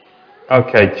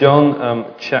Okay,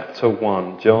 John chapter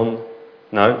 1. John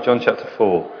chapter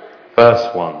 4,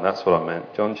 verse 1. That's what I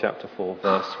meant. John chapter 4,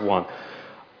 verse 1.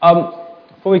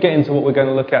 Before we get into what we're going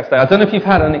to look at today, I don't know if you've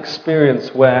had an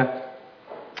experience where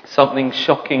something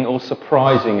shocking or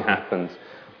surprising happened.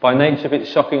 By nature, if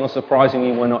it's shocking or surprising,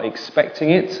 you were not expecting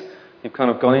it. You've kind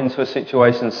of gone into a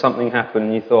situation, something happened,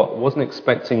 and you thought, I wasn't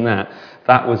expecting that.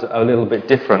 That was a little bit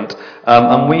different.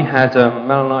 And we had,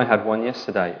 Mel and I had one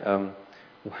yesterday,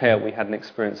 where we had an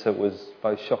experience that was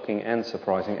both shocking and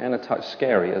surprising and a touch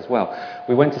scary as well.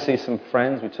 We went to see some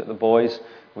friends. We took the boys.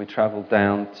 We travelled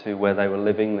down to where they were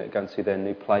living. They'd go and see their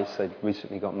new place. They'd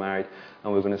recently got married,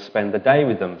 and we were going to spend the day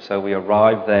with them. So we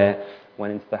arrived there,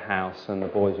 went into the house, and the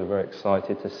boys were very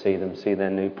excited to see them, see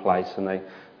their new place. And they,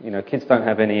 kids don't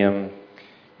have any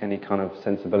kind of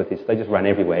sensibilities. They just ran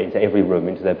everywhere, into every room,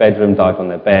 into their bedroom, dived on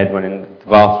their bed, went in the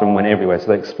bathroom, went everywhere. So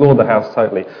they explored the house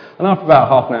totally. And after about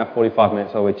half an hour, 45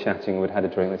 minutes, while we were chatting, we'd had a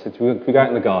drink. They said, "Can we go out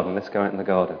in the garden? Let's go out in the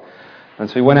garden." And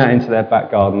so we went out into their back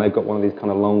garden. They've got one of these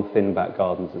kind of long, thin back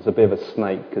gardens. It's a bit of a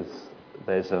snake because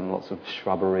there's lots of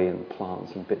shrubbery and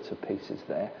plants and bits and pieces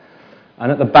there.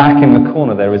 And at the back in the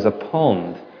corner there is a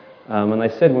pond. And they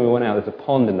said when we went out, there's a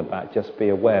pond in the back, just be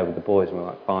aware with the boys. And we're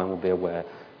like, fine, we'll be aware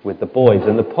with the boys.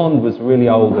 And the pond was really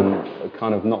old and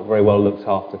kind of not very well looked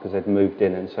after because they'd moved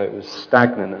in, and so it was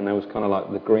stagnant, and there was kind of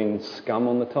like the green scum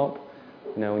on the top,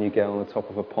 when you get on the top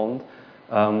of a pond,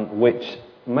 which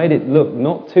made it look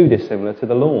not too dissimilar to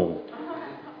the lawn.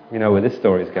 You know where this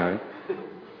story's going.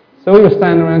 So we were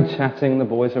standing around chatting, the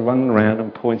boys were running around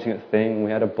and pointing at things,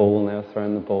 we had a ball and they were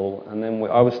throwing the ball, and then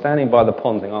I was standing by the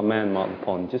pond thinking, man mark the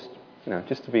pond, just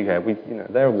to be aware,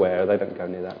 they're aware, they don't go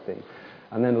near that thing.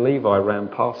 And then Levi ran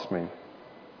past me,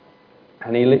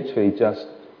 and he literally just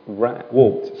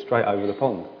walked straight over the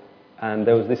pond. And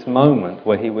there was this moment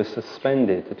where he was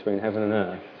suspended between heaven and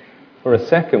earth for a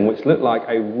second, which looked like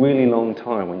a really long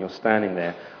time when you're standing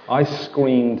there. I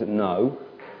screamed no,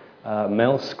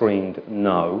 Mel screamed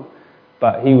no,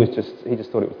 but he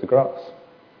just thought it was the grass.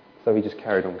 So he just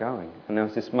carried on going. And there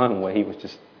was this moment where he was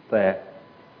just there,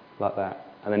 like that.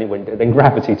 And then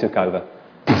gravity took over.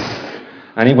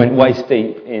 And he went waist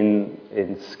deep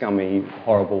in scummy,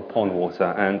 horrible pond water,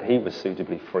 and he was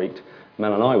suitably freaked.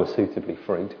 Mel and I were suitably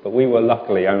freaked, but we were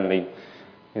luckily only,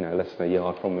 less than a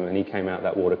yard from him, and he came out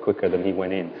that water quicker than he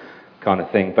went in, kind of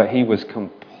thing. But he was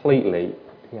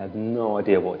he had no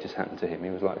idea what just happened to him. He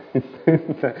was like,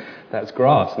 that's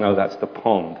grass. No, that's the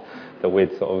pond that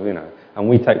we'd sort of, and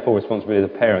we take full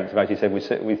responsibility as parents. Have actually said,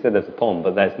 we said there's a pond,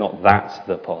 but that's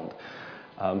the pond.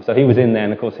 So he was in there,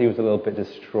 and of course he was a little bit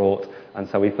distraught, and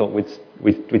so we thought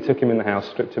we took him in the house,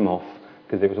 stripped him off,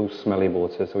 because it was all smelly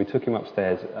water, so we took him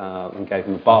upstairs and gave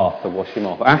him a bath to wash him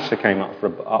off. Asher came up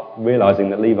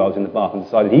realising that Levi was in the bath, and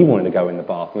decided he wanted to go in the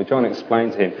bath, and we're trying to explain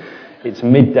to him, it's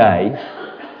midday,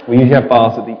 we usually have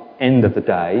baths at the end of the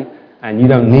day, and you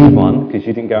don't need one because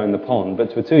you didn't go in the pond,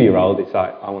 but to a 2-year-old it's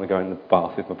like, I want to go in the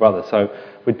bath with my brother. So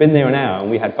we'd been there an hour,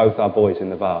 and we had both our boys in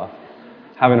the bath,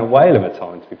 having a whale of a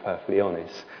time, to be perfectly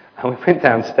honest. And we went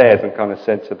downstairs and kind of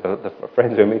said to the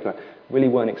friends who were meeting, really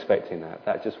weren't expecting that.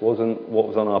 That just wasn't what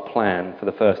was on our plan for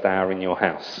the first hour in your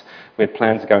house. We had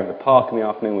planned to go in the park in the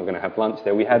afternoon, we were going to have lunch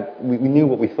there. We knew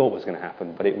what we thought was going to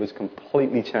happen, but it was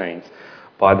completely changed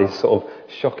by this sort of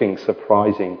shocking,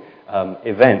 surprising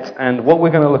event. And what we're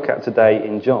going to look at today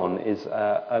in John is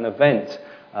an event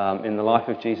in the life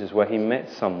of Jesus where he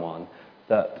met someone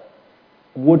that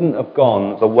wouldn't have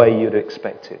gone the way you'd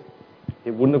expect it.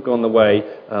 It wouldn't have gone the way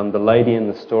the lady in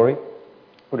the story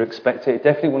would have expected. It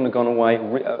definitely wouldn't have gone away.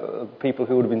 People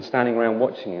who would have been standing around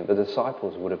watching it, the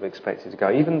disciples would have expected to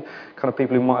go. Even kind of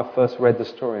people who might have first read the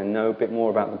story and know a bit more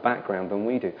about the background than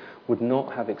we do, would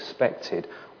not have expected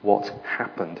what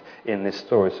happened in this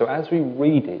story. So as we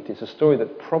read it, it's a story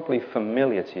that's probably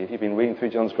familiar to you. If you've been reading through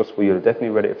John's Gospel, you'll have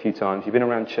definitely read it a few times. You've been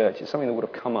around church, it's something that would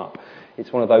have come up.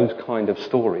 It's one of those kind of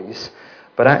stories.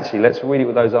 But actually, let's read it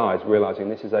with those eyes, realising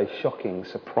this is a shocking,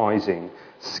 surprising,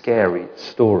 scary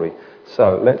story.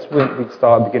 So let's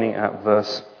start beginning at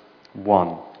verse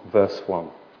 1. Verse 1.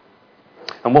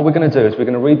 And what we're going to do is we're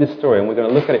going to read this story and we're going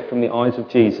to look at it from the eyes of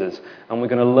Jesus, and we're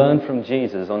going to learn from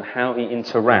Jesus on how he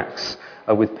interacts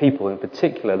with people. In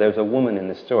particular, there's a woman in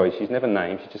this story. She's never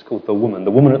named. She's just called the woman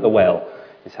at the well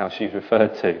is how she's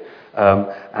referred to.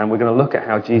 And we're going to look at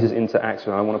how Jesus interacts with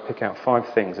her. I want to pick out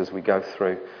 5 things as we go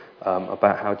through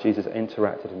about how Jesus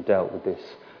interacted and dealt with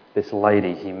this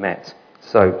lady he met.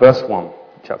 So, verse 1,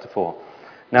 chapter 4.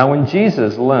 Now when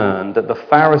Jesus learned that the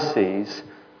Pharisees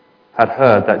had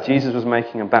heard that Jesus was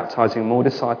making and baptizing more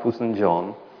disciples than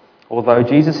John, although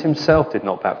Jesus himself did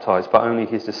not baptize, but only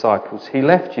his disciples, he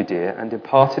left Judea and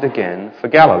departed again for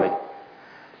Galilee.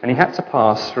 and he had to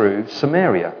pass through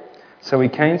Samaria. So he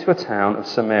came to a town of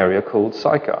Samaria called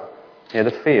Sychar, near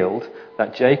the field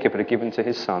that Jacob had given to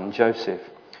his son Joseph.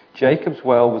 Jacob's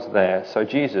well was there, so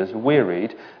Jesus,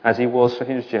 wearied as he was for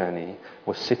his journey,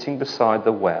 was sitting beside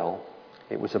the well.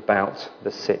 It was about the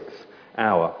 6th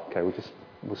hour. Okay,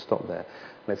 we'll stop there.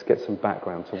 Let's get some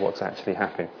background to what's actually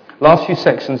happening. Last few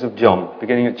sections of John,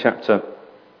 beginning of chapter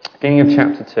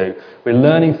 2, we're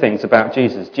learning things about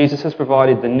Jesus. Jesus has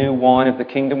provided the new wine of the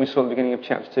kingdom, we saw at the beginning of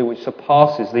chapter 2, which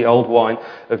surpasses the old wine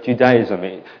of Judaism.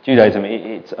 It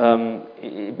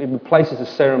replaces a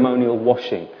ceremonial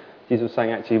washing. Jesus was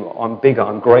saying, actually, I'm bigger,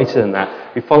 I'm greater than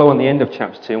that. We follow on the end of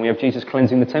chapter 2, and we have Jesus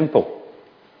cleansing the temple.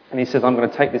 And he says, I'm going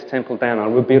to take this temple down, and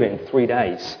I'll rebuild it in 3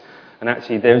 days. And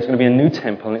actually, there's going to be a new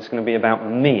temple, and it's going to be about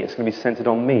me. It's going to be centered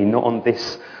on me, not on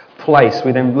this place.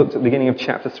 We then looked at the beginning of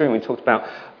chapter 3, and we talked about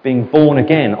being born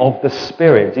again of the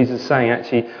Spirit. Jesus is saying,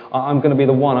 actually, I'm going to be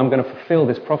the one. I'm going to fulfill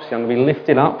this prophecy. I'm going to be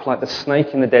lifted up like the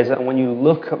snake in the desert. And when you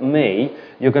look at me,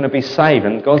 you're going to be saved.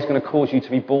 And God's going to cause you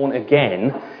to be born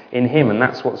again in him. And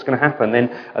that's what's going to happen. Then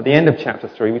at the end of chapter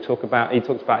 3, he talks about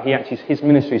his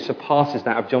ministry surpasses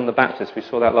that of John the Baptist. We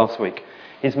saw that last week.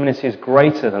 His ministry is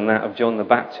greater than that of John the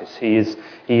Baptist. He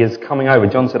is coming over.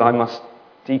 John said, I must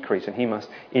decrease and he must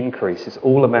increase. It's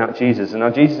all about Jesus. And now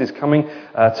Jesus is coming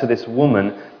to this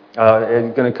woman,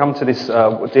 going to come to this,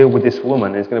 deal with this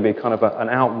woman. There's going to be kind of an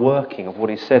outworking of what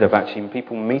he said of actually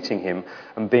people meeting him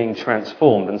and being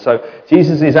transformed. And so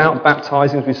Jesus is out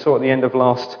baptizing, as we saw at the end of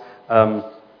last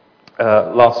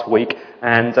week,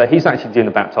 and he's actually doing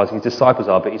the baptizing, his disciples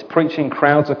are, but he's preaching,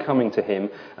 crowds are coming to him,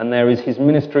 and his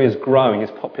ministry is growing, his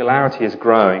popularity is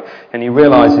growing, and he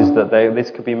realizes that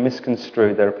this could be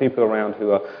misconstrued. There are people around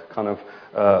who are kind of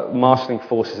marshalling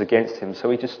forces against him. So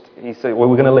he said, well,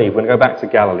 we're going to leave, we're going to go back to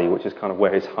Galilee, which is kind of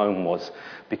where his home was,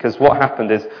 because what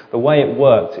happened is, the way it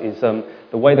worked is, the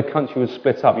way the country was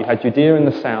split up, you had Judea in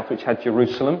the south, which had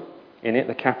Jerusalem in it,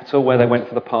 the capital, where they went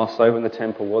for the Passover and the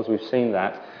temple was, we've seen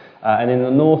that. And in the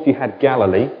north you had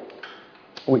Galilee,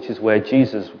 which is where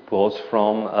Jesus was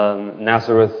from,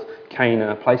 Nazareth,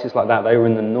 Cana, places like that. They were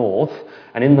in the north.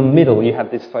 And in the middle you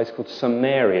had this place called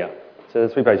Samaria. So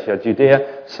there's 3 places. You had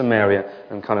Judea, Samaria,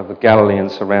 and kind of the Galilee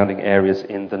and surrounding areas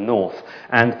in the north.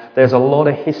 And there's a lot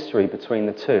of history between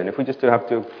the two. And if we just have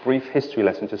to do a brief history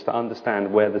lesson just to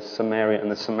understand where the Samaria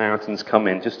and the Samaritans come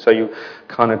in, just so you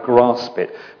kind of grasp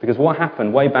it. Because what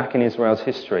happened way back in Israel's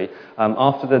history,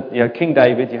 after King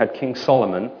David, you had King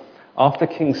Solomon. After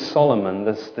King Solomon,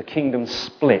 the kingdom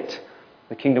split.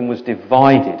 The kingdom was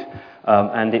divided,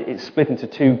 and it split into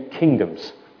 2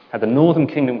 kingdoms. Had the northern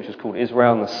kingdom, which was called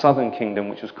Israel, and the southern kingdom,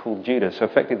 which was called Judah. So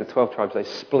effectively the 12 tribes, they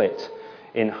split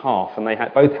in half, and they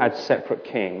both had separate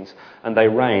kings, and they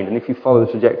reigned. And if you follow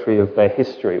the trajectory of their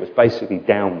history, it was basically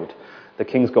downward. The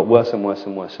kings got worse and worse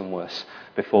and worse and worse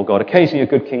before God. Occasionally a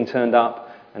good king turned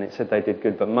up, and it said they did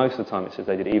good, but most of the time it says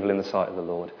they did evil in the sight of the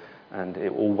Lord. And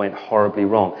it all went horribly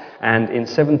wrong. And in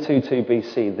 722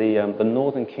 BC, the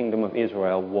northern kingdom of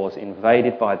Israel was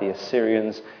invaded by the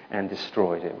Assyrians and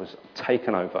destroyed. It was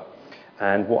taken over.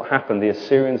 And what happened, the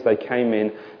Assyrians, they came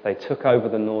in, they took over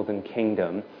the northern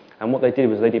kingdom, and what they did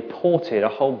was they deported a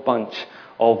whole bunch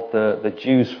of the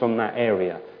Jews from that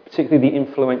area, particularly the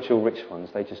influential rich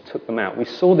ones. They just took them out. We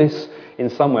saw this in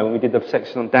some way when we did the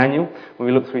section on Daniel. When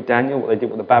we looked through Daniel, what they did,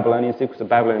 what the Babylonians did, because the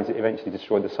Babylonians eventually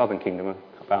destroyed the southern kingdom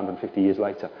about 150 years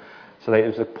later. So it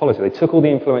was a policy. They took all the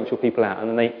influential people out, and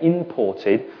then they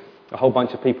imported a whole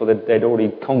bunch of people that they'd already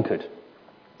conquered.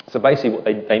 So basically what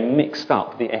they mixed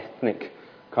up the ethnic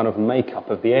kind of makeup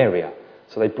of the area.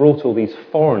 So they brought all these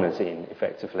foreigners in,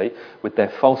 effectively, with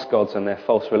their false gods and their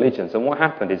false religions. And what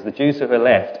happened is the Jews who had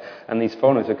left and these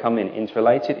foreigners who come in,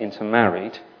 interrelated,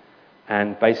 intermarried,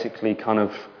 and basically kind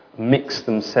of mixed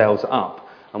themselves up.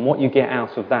 And what you get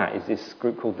out of that is this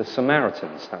group called the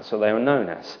Samaritans. That's what they were known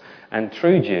as. And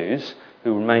true Jews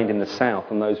who remained in the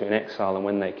south and those who were in exile, and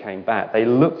when they came back, they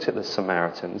looked at the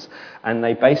Samaritans and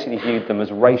they basically viewed them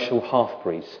as racial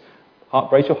half-breeds.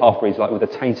 Racial half-breeds like with a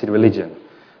tainted religion.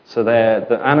 So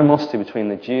the animosity between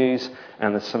the Jews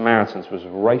and the Samaritans was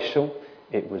racial,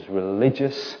 it was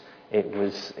religious, it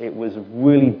was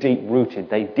really deep-rooted.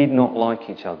 They did not like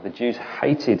each other. The Jews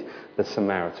hated the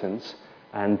Samaritans,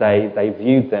 and they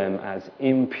viewed them as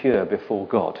impure before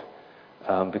God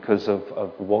because of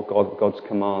what God's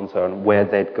commands are and where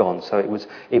they'd gone. So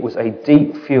it was a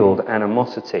deep-fueled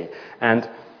animosity. And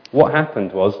what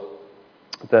happened was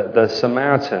that the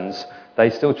Samaritans, they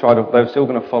were still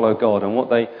going to follow God, and what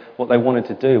they wanted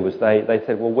to do was they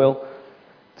said, well,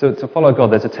 to follow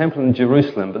God, there's a temple in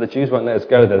Jerusalem, but the Jews won't let us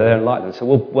go there. They don't like them, so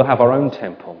we'll have our own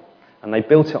temple. And they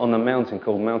built it on the mountain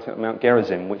called Mount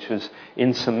Gerizim, which was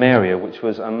in Samaria, which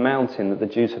was a mountain that the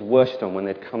Jews had worshipped on when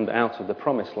they'd come out of the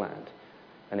Promised Land.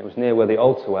 And it was near where the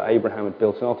altar, where Abraham had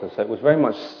built an altar. So it was very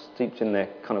much steeped in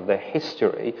their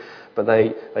history, but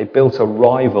they built a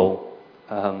rival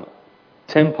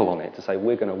temple on it to say,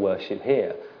 we're going to worship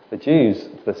here. The Jews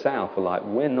to the south were like,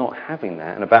 we're not having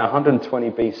that. And about 120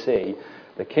 BC,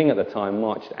 the king at the time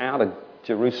marched out of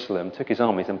Jerusalem, took his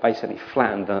armies and basically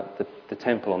flattened the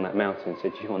temple on that mountain and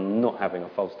said, you are not having a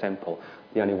false temple,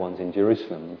 the only one's in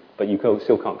Jerusalem, but you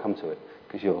still can't come to it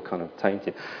because you're kind of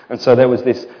tainted. And so there was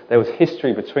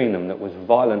history between them that was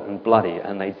violent and bloody,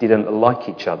 and they didn't like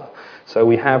each other. So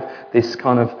we have this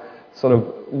kind of sort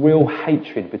of real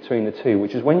hatred between the two,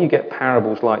 which is when you get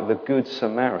parables like the Good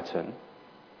Samaritan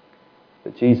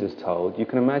that Jesus told, you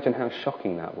can imagine how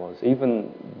shocking that was.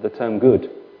 Even the term good,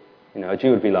 a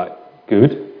Jew would be like,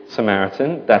 good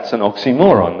Samaritan, that's an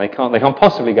oxymoron. They can't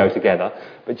possibly go together.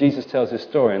 But Jesus tells this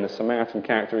story, and the Samaritan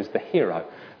character is the hero.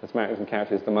 The Samaritan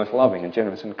character is the most loving and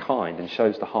generous and kind, and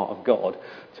shows the heart of God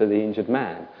to the injured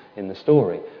man in the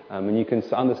story. And you can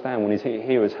understand when his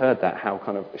hearers heard that, how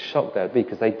kind of shocked they'd be,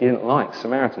 because they didn't like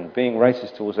Samaritans. Being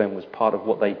racist towards them was part of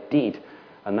what they did,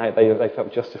 and they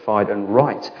felt justified and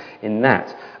right in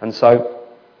that. And so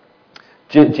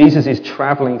Jesus is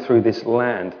travelling through this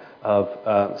land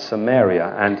of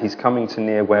Samaria, and he's coming to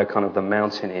near where kind of the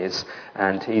mountain is,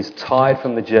 and he's tired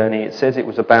from the journey. It says it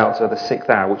was about the 6th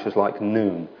hour, which was like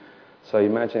noon. So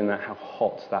imagine how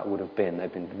hot that would have been.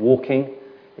 They've been walking.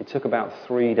 It took about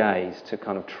 3 days to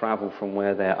kind of travel from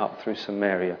where they're up through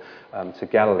Samaria to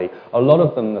Galilee. A lot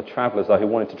of them, the travellers who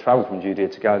wanted to travel from Judea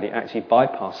to Galilee, actually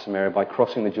bypassed Samaria by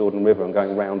crossing the Jordan River and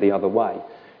going round the other way.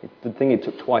 It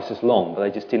took twice as long, but they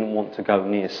just didn't want to go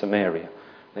near Samaria.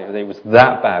 It was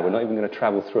that bad. We're not even going to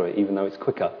travel through it, even though it's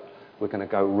quicker. We're going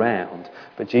to go round.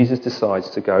 But Jesus decides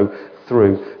to go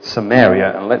through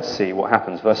Samaria, and let's see what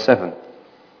happens. Verse 7.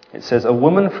 It says, a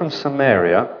woman from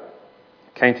Samaria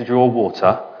came to draw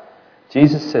water.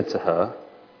 Jesus said to her,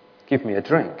 give me a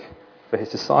drink. For his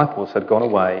disciples had gone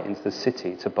away into the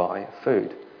city to buy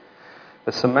food.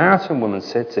 The Samaritan woman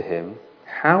said to him,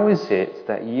 how is it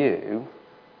that you,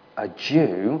 a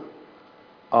Jew,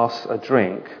 ask a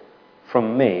drink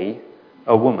from me,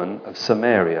 a woman of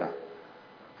Samaria?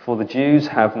 For the Jews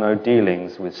have no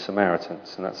dealings with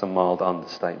Samaritans. And that's a mild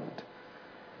understatement.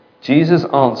 Jesus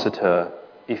answered her,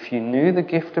 if you knew the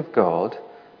gift of God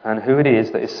and who it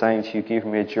is that is saying to you, give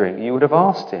me a drink, you would have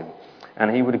asked him,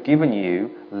 and he would have given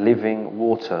you living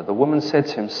water. The woman said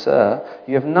to him, sir,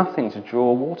 you have nothing to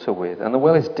draw water with, and the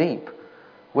well is deep.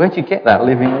 Where do you get that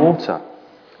living water?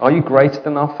 Are you greater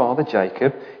than our father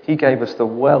Jacob? He gave us the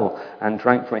well and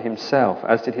drank from it himself,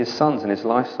 as did his sons and his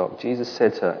livestock. Jesus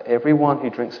said to her, everyone who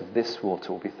drinks of this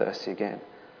water will be thirsty again.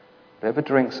 Whoever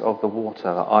drinks of the water that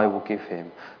I will give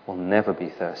him will never be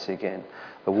thirsty again.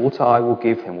 The water I will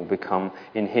give him will become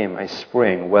in him a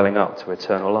spring welling up to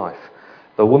eternal life.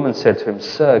 The woman said to him,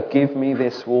 sir, give me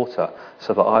this water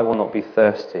so that I will not be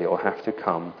thirsty or have to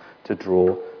come to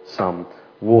draw some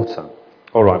water.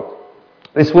 All right.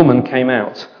 This woman came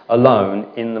out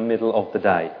alone in the middle of the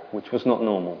day, which was not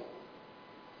normal.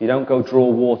 You don't go draw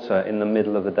water in the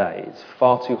middle of the day. It's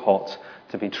far too hot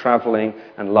to be travelling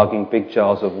and lugging big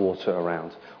jars of water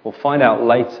around. We'll find out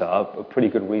later a pretty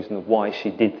good reason of why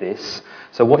she did this.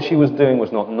 So what she was doing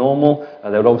was not normal.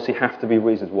 There would obviously have to be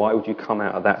reasons. Why would you come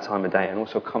out at that time of day and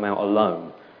also come out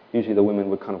alone? Usually the women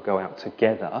would kind of go out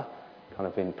together, kind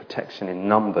of in protection in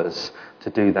numbers, to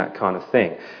do that kind of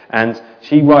thing. And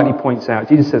she rightly points out,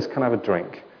 Jesus says, can I have a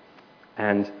drink?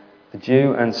 And the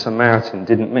Jew and Samaritan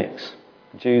didn't mix.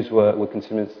 The Jews would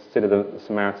consider the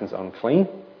Samaritans unclean.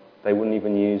 They wouldn't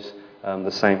even use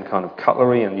the same kind of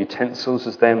cutlery and utensils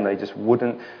as them. They just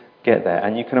wouldn't get there.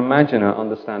 And you can imagine her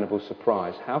understandable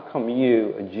surprise. How come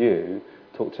you, a Jew,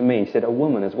 talk to me? He said a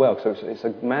woman as well. So it's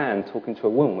a man talking to a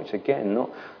woman, which again, not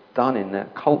done in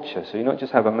that culture. So you not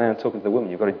just have a man talking to the woman,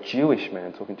 you've got a Jewish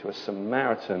man talking to a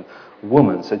Samaritan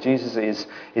woman. So Jesus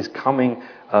is coming,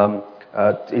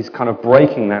 is kind of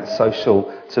breaking that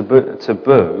social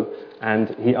taboo,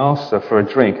 and he asks her for a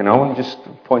drink. And I want to just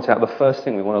point out the first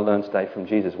thing we want to learn today from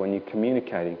Jesus when you're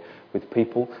communicating with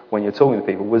people, when you're talking to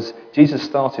people, was Jesus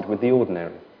started with the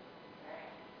ordinary.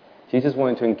 Jesus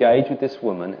wanted to engage with this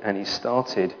woman, and he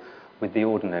started with the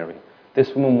ordinary. This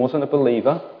woman wasn't a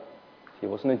believer. She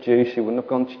wasn't a Jew. She wouldn't have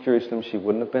gone to Jerusalem. She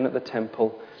wouldn't have been at the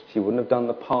temple. She wouldn't have done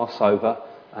the Passover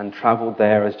and travelled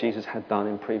there as Jesus had done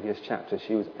in previous chapters.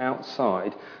 She was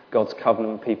outside God's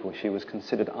covenant people. She was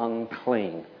considered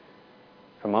unclean.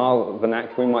 From our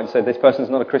vernacular, we might say this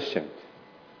person's not a Christian.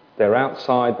 They're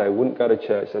outside. They wouldn't go to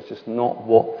church. That's just not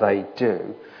what they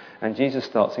do. And Jesus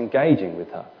starts engaging with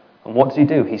her. And what does he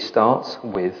do? He starts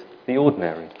with the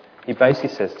ordinary. He basically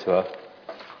says to her,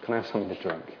 can I have something to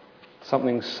drink?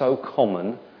 Something so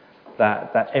common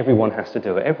that everyone has to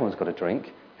do it. Everyone's got to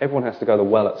drink. Everyone has to go to the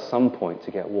well at some point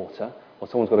to get water, or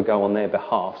someone's got to go on their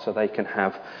behalf so they can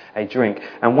have a drink.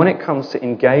 And when it comes to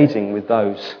engaging with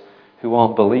those who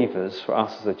aren't believers, for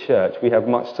us as a church, we have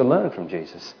much to learn from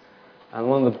Jesus. And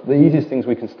one of the easiest things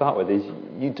we can start with is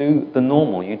you do the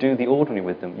normal, you do the ordinary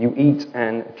with them. You eat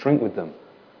and drink with them.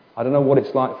 I don't know what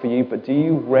it's like for you, but do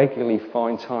you regularly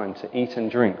find time to eat and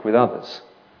drink with others?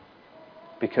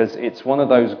 Because it's one of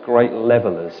those great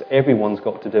levelers. Everyone's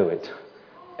got to do it.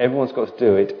 Everyone's got to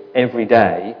do it every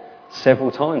day,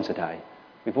 several times a day.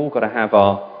 We've all got to have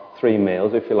our 3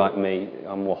 meals. If you're like me,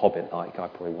 I'm more hobbit-like. I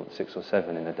probably want 6 or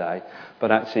 7 in a day.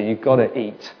 But actually, you've got to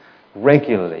eat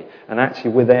regularly. And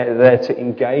actually, we're there to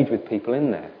engage with people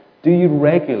in there. Do you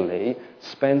regularly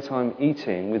spend time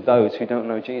eating with those who don't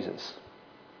know Jesus?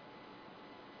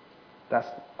 That's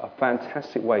a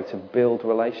fantastic way to build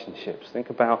relationships. Think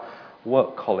about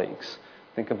work colleagues.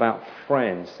 Think about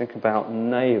friends. Think about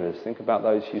neighbours. Think about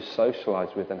those you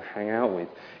socialise with and hang out with.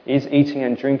 Is eating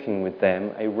and drinking with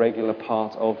them a regular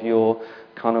part of your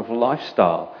kind of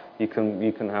lifestyle? You can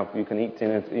eat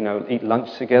dinner, eat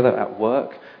lunch together at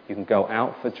work. You can go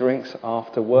out for drinks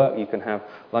after work. You can have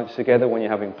lunch together when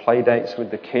you're having play dates with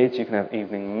the kids. You can have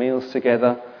evening meals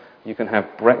together. You can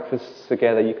have breakfasts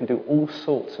together. You can do all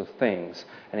sorts of things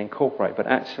and incorporate. But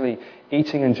actually,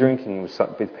 eating and drinking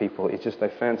with people is just a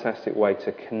fantastic way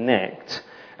to connect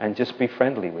and just be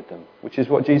friendly with them, which is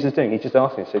what Jesus is doing. He's just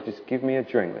asking, so just give me a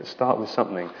drink. Let's start with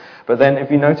something. But then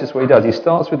if you notice what he does, he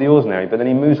starts with the ordinary, but then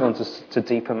he moves on to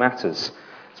deeper matters,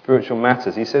 spiritual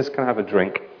matters. He says, can I have a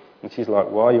drink? And she's like,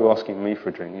 why are you asking me for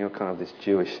a drink? You're kind of this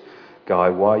Jewish guy,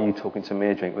 why are you talking to me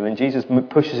a drink? Well, then Jesus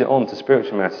pushes it on to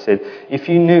spiritual matters. He said, if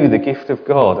you knew the gift of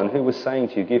God and who was saying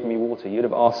to you, give me water, you'd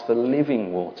have asked for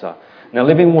living water. Now,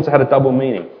 living water had a double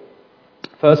meaning.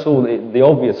 First of all, the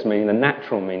obvious meaning, the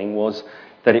natural meaning was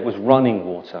that it was running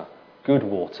water, good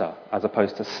water, as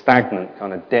opposed to stagnant,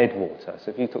 kind of dead water. So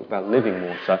if you talked about living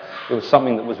water, it was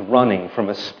something that was running from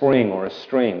a spring or a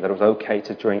stream that it was okay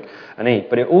to drink and eat.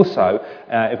 But it also,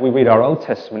 if we read our Old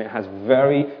Testament, it has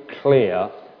very clear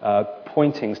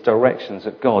pointings, directions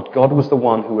at God. God was the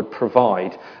one who would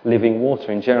provide living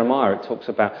water. In Jeremiah it talks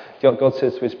about, God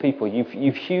says to his people,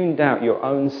 you've hewn out your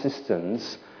own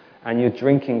cisterns and you're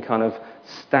drinking kind of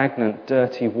stagnant,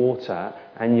 dirty water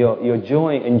and you're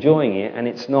enjoying it, and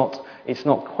it's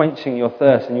not quenching your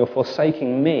thirst, and you're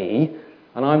forsaking me,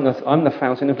 and I'm the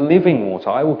fountain of living water.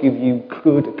 I will give you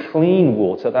good, clean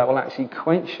water that will actually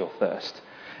quench your thirst.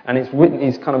 And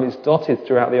it's dotted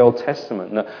throughout the Old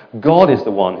Testament that God is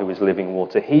the one who is living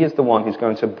water. He is the one who's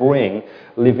going to bring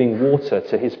living water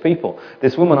to his people.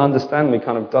 This woman, understandably,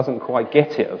 kind of doesn't quite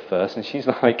get it at first. And she's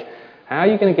like, how are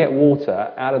you going to get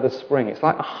water out of the spring? It's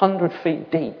like 100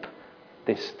 feet deep,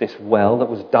 this well that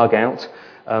was dug out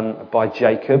by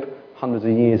Jacob hundreds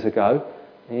of years ago.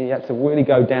 And you had to really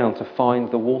go down to find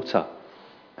the water.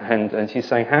 And she's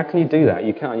saying, how can you do that?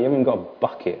 You can't. You haven't got a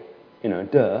bucket.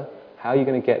 Duh. How are you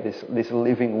going to get this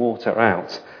living water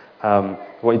out?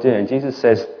 What are you doing? Jesus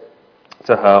says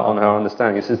to her, on her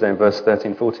understanding, it says there in verse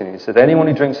 13, 14, he said, anyone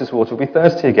who drinks this water will be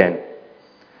thirsty again.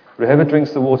 But whoever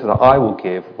drinks the water that I will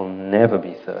give will never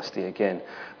be thirsty again.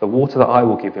 The water that I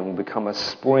will give him will become a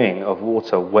spring of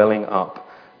water welling up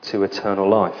to eternal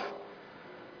life.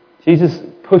 Jesus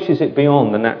pushes it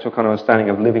beyond the natural kind of understanding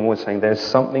of living water, saying there's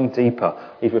something deeper.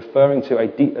 He's referring to a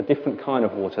different kind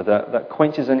of water that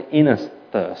quenches an inner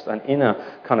thirst, an inner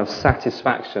kind of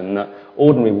satisfaction that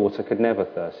ordinary water could never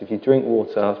thirst. If you drink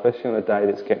water, especially on a day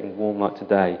that's getting warm like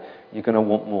today, you're going to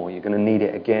want more. You're going to need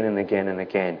it again and again and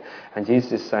again. And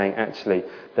Jesus is saying, actually,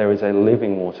 there is a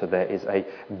living water. There is a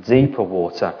deeper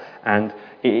water. And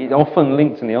it often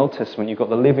linked in the Old Testament, you've got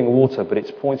the living water, but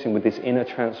it's pointing with this inner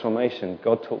transformation.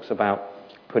 God talks about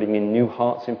putting in new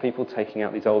hearts in people, taking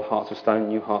out these old hearts of stone,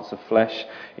 new hearts of flesh.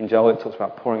 In Joel, it talks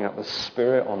about pouring out the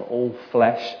Spirit on all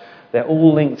flesh. They're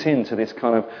all linked into this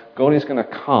kind of, God is going to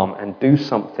come and do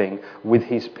something with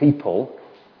his people,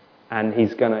 and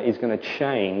he's going to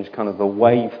change kind of the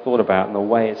way you've thought about and the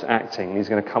way it's acting. He's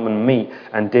going to come and meet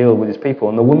and deal with his people.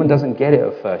 And the woman doesn't get it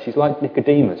at first. She's like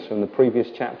Nicodemus from the previous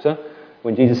chapter.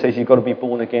 When Jesus says you've got to be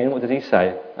born again, what did he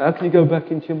say? How can you go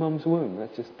back into your mum's womb?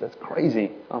 That's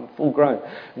crazy. I'm full grown.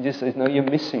 And Jesus says, no, you're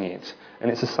missing it. And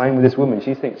it's the same with this woman.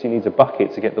 She thinks she needs a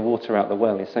bucket to get the water out the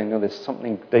well. And he's saying, no, there's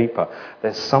something deeper.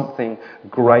 There's something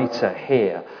greater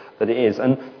here that it is.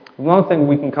 And one thing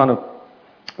we can kind of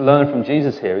learn from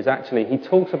Jesus here is actually he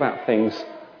talks about things,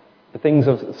 the things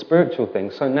of spiritual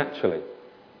things, so naturally.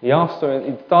 He asked her,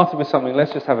 he started with something,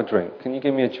 let's just have a drink. Can you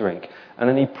give me a drink? And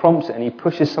then he prompts it and he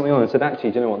pushes something on and said,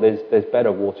 actually, do you know what, there's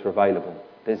better water available.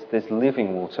 There's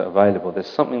living water available. There's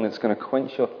something that's going to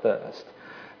quench your thirst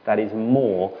that is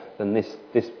more than this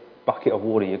bucket of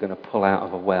water you're going to pull out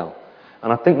of a well.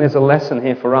 And I think there's a lesson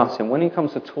here for us. And when it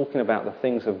comes to talking about the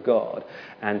things of God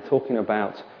and talking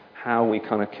about how we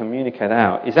kind of communicate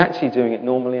out, is actually doing it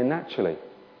normally and naturally.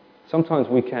 Sometimes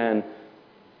we can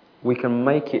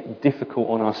make it difficult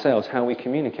on ourselves how we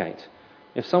communicate.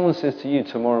 If someone says to you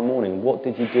tomorrow morning, what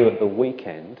did you do at the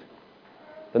weekend?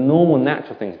 The normal,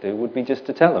 natural thing to do would be just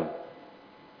to tell them.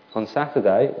 On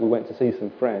Saturday, we went to see some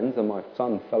friends and my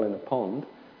son fell in a pond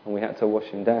and we had to wash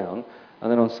him down.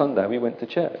 And then on Sunday, we went to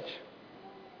church.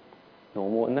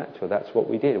 Normal and natural. That's what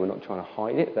we did. We're not trying to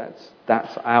hide it.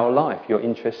 That's our life. You're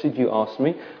interested, you ask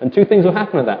me. And two things will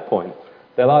happen at that point.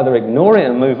 They'll either ignore it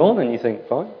and move on and you think,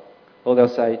 fine. Or they'll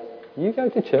say, you go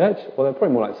to church? Or they'll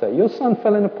probably more like say, your son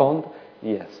fell in a pond?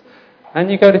 Yes.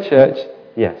 And you go to church?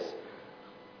 Yes.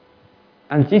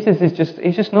 And Jesus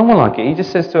he's just normal like it. He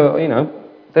just says to her,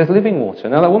 there's living water.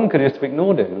 Now that woman could have just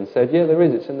ignored him and said, yeah, there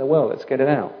is, it's in the well, let's get it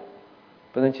out.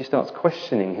 But then she starts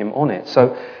questioning him on it.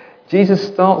 So Jesus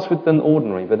starts with the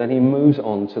ordinary, but then he moves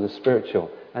on to the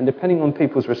spiritual. And depending on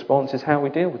people's responses, how we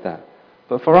deal with that.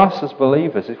 But for us as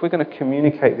believers, if we're going to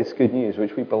communicate this good news,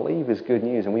 which we believe is good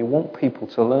news, and we want people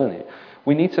to learn it,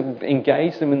 we need to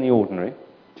engage them in the ordinary,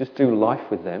 just do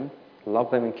life with them,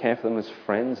 love them and care for them as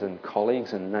friends and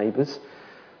colleagues and neighbours,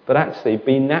 but actually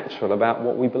be natural about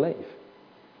what we believe.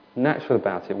 Natural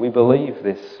about it. We believe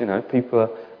this, if people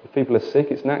are sick,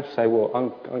 it's natural to say, well,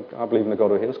 I believe in the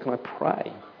God who heals, can I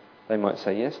pray? They might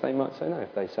say yes, they might say no.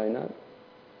 If they say no,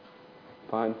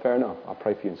 fine, fair enough. I'll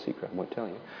pray for you in secret, I won't tell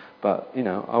you. But,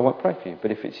 I won't pray for you.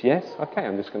 But if it's yes, okay,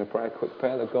 I'm just going to pray a quick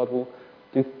prayer that God will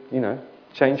do,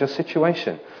 change your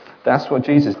situation. That's what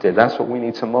Jesus did. That's what we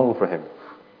need to model for him.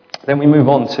 Then we move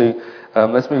on to,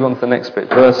 let's move on to the next bit.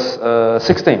 Verse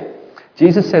 16.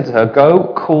 Jesus said to her,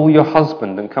 go call your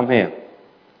husband and come here.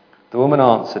 The woman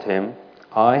answered him,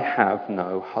 I have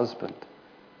no husband.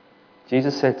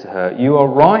 Jesus said to her, you are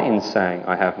right in saying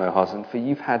I have no husband, for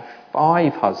you've had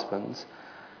 5 husbands,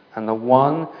 and the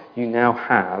one you now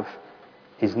have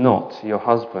is not your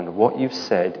husband. What you've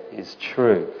said is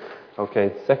true.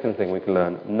 Okay, second thing we can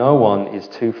learn. No one is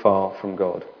too far from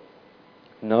God.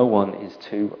 No one is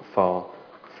too far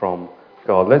from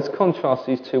God. Let's contrast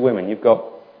these two women. These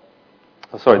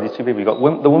two people. You've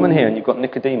got the woman here and you've got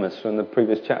Nicodemus from the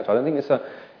previous chapter. I don't think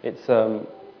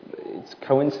it's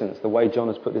coincidence the way John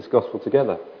has put this gospel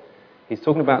together. He's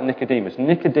talking about Nicodemus.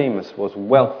 Nicodemus was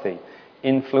wealthy,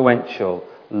 influential,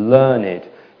 learned.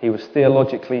 He was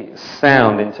theologically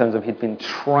sound in terms of he'd been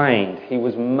trained. He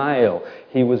was male.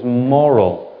 He was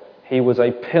moral. He was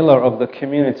a pillar of the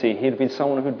community. He'd been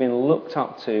someone who'd been looked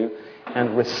up to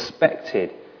and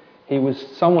respected. He was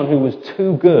someone who was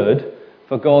too good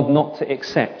for God not to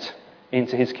accept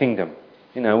into his kingdom.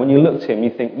 When you look to him, you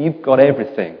think, you've got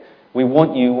everything. We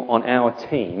want you on our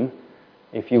team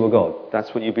if you were God.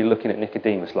 That's what you'd be looking at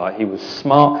Nicodemus like. He was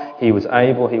smart, he was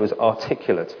able, he was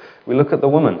articulate. We look at the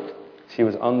woman. She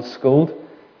was unschooled.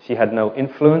 She had no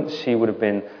influence. She would have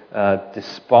been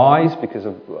despised because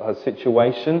of her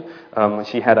situation.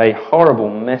 She had a horrible,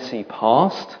 messy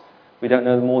past. We don't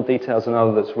know more details than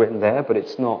other that's written there, but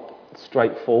it's not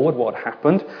straightforward what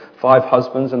happened. 5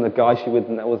 husbands, and the guy she was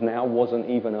now wasn't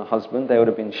even her husband. There would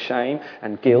have been shame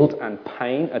and guilt and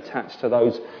pain attached to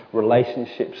those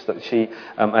relationships that she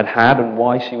had and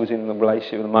why she was in the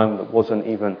relationship at the moment that wasn't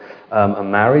even a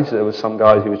marriage. There were some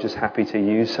guys who were just happy to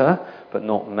use her but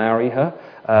not marry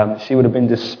her. She would have been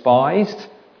despised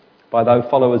by those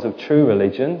followers of true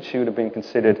religion. She would have been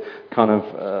considered kind of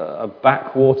a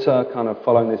backwater, kind of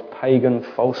following this pagan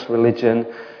false religion.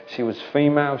 She was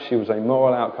female. She was a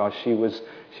moral outcast. She was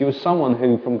someone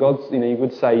who, from God's, you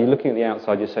would say, you're looking at the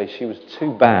outside, you say she was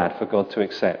too bad for God to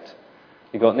accept.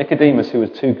 You've got Nicodemus who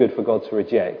was too good for God to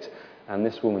reject, and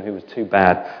this woman who was too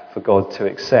bad for God to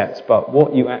accept. But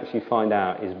what you actually find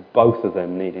out is both of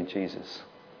them needed Jesus.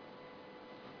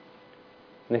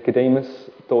 Nicodemus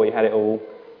thought he had it all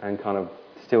and kind of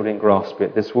still didn't grasp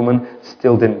it. This woman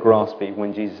still didn't grasp it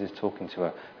when Jesus is talking to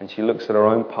her. And she looks at her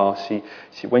own past.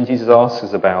 She when Jesus asks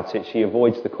us about it, she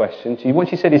avoids the question. What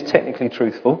she said is technically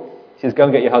truthful. She says, go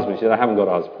and get your husband. She said, I haven't got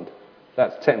a husband.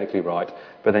 That's technically right.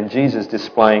 But then Jesus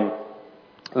displaying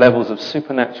levels of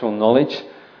supernatural knowledge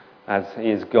as he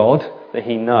is God, that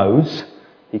he knows.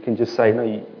 He can just say, no,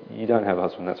 you don't have a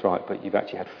husband, that's right, but you've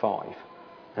actually had 5.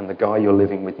 And the guy you're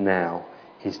living with now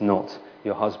is not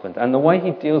your husband. And the way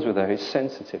he deals with her is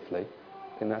sensitively.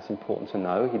 I think that's important to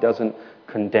know. He doesn't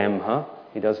condemn her.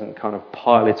 He doesn't kind of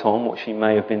pile it on what she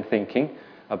may have been thinking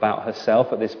about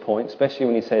herself at this point, especially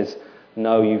when he says,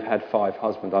 no, you've had 5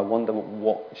 husbands. I wonder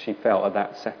what she felt at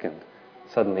that second.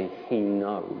 Suddenly he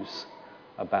knows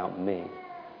about me.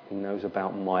 He knows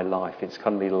about my life. It's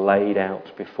kind of laid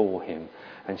out before him.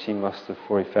 And she must have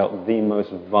probably felt the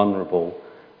most vulnerable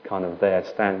kind of there,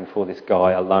 standing before this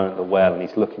guy alone at the well, and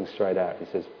he's looking straight out. He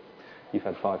says, you've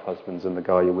had 5 husbands and the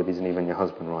guy you're with isn't even your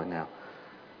husband right now.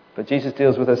 But Jesus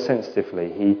deals with her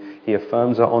sensitively. He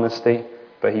affirms her honesty,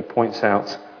 but he points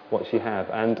out what she have.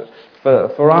 And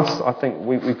for us, I think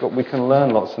we can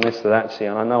learn lots from this that actually,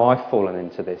 and I know I've fallen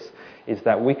into this, is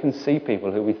that we can see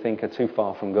people who we think are too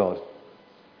far from God.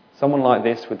 Someone like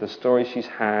this, with the story she's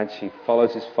had, she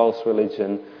follows this false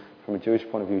religion. From a Jewish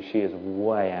point of view, she is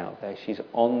way out there. She's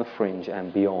on the fringe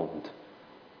and beyond,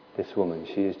 this woman.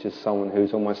 She is just someone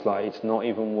who's almost like it's not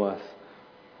even worth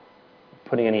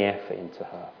putting any effort into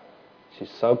her.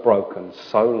 She's so broken,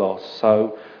 so lost,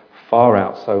 so far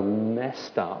out, so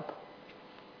messed up.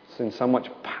 She's in so much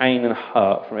pain and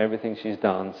hurt from everything she's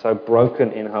done, so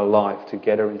broken in her life to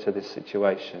get her into this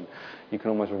situation. You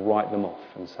can almost write them off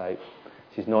and say,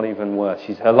 she's not even worth.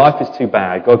 Her life is too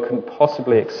bad. God couldn't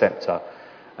possibly accept her.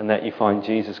 And that you find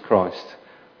Jesus Christ,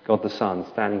 God the Son,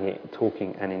 standing here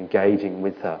talking and engaging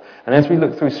with her. And as we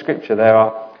look through Scripture, there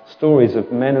are stories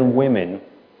of men and women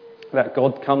that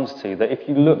God comes to, that if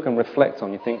you look and reflect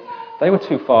on, you think, they were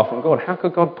too far from God. How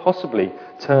could God possibly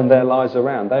turn their lives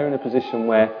around? They were in a position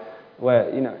where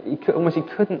he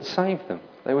couldn't save them.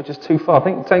 They were just too far.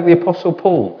 Take the Apostle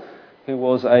Paul, who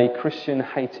was a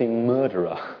Christian-hating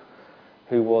murderer,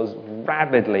 who was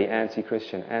rabidly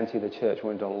anti-Christian, anti the church,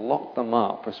 wanted to lock them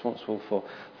up, responsible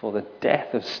for the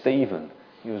death of Stephen.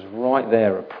 He was right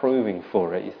there approving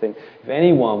for it. You think, if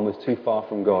anyone was too far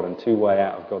from God and too way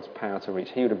out of God's power to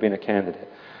reach, he would have been a candidate.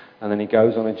 And then he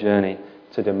goes on a journey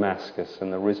to Damascus,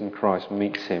 and the risen Christ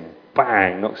meets him.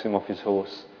 Bang! Knocks him off his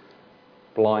horse,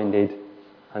 blinded.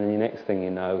 And then the next thing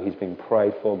you know, he's been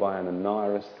prayed for by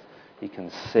Ananias. He can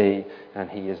see, and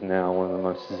he is now one of the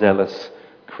most zealous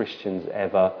Christians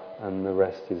ever, and the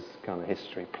rest is kind of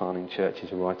history, planting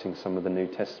churches, writing some of the New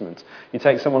Testament. You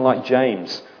take someone like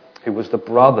James, who was the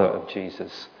brother of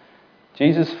Jesus.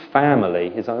 Jesus' family,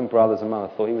 his own brothers and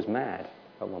mother, thought he was mad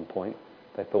at one point.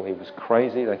 They thought he was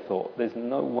crazy. They thought, there's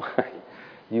no way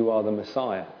you are the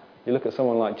Messiah. You look at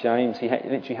someone like James, he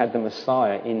literally had the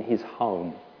Messiah in his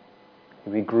home,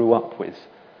 who he grew up with,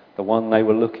 the one they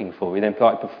were looking for. He then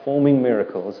started performing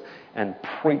miracles and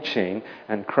preaching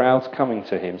and crowds coming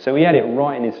to him. So he had it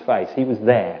right in his face. He was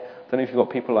there. I don't know if you've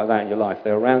got people like that in your life.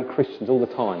 They're around Christians all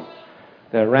the time.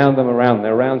 They're around them,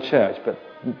 they're around church, but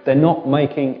they're not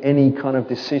making any kind of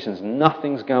decisions.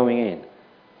 Nothing's going in.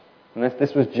 And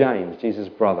this was James, Jesus'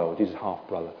 brother, or Jesus'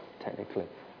 half-brother, technically.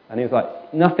 And he was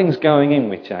like, nothing's going in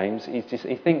with James. He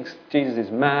thinks Jesus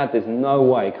is mad. There's no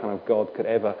way kind of God could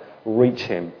ever reach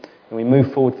him. And we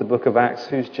move forward to the book of Acts.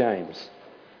 Who's James?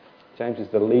 James is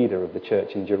the leader of the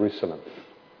church in Jerusalem.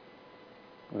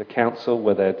 The council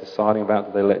where they're deciding about,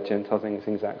 do they let Gentiles in? I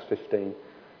think it's Acts 15.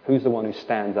 Who's the one who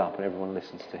stands up and everyone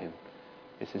listens to him?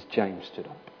 It says James stood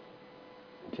up.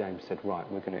 And James said, right,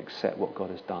 we're going to accept what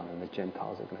God has done, and the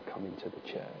Gentiles are going to come into the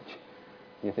church.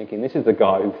 And you're thinking, this is the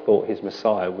guy who thought his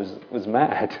Messiah was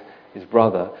mad, his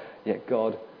brother, yet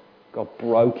God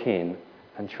broke in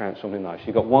and transformed his life.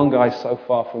 You've got one guy so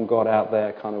far from God out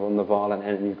there, kind of on the violent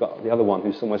end, and you've got the other one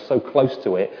who's almost so close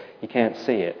to it, you can't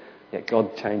see it, yet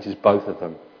God changes both of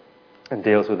them and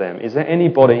deals with them. Is there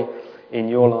anybody in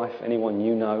your life, anyone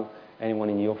you know, anyone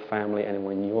in your family,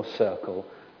 anyone in your circle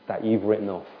that you've written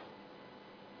off?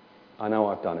 I know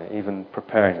I've done it. Even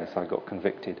preparing this, I got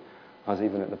convicted. I was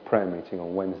even at the prayer meeting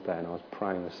on Wednesday, and I was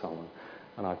praying with someone,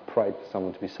 and I prayed for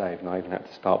someone to be saved, and I even had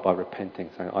to start by repenting,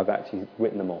 saying, I've actually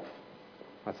written them off.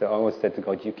 I always said to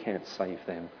God, you can't save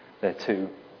them. They're too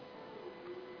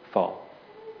far.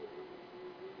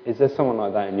 Is there someone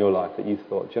like that in your life that you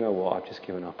thought, do you know what, I've just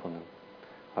given up on them?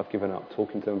 I've given up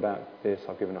talking to them about this.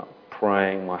 I've given up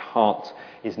praying. My heart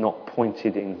is not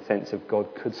pointed in the sense of God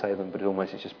could save them, but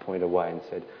it's just pointed away and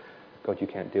said, God, you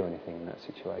can't do anything in that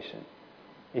situation.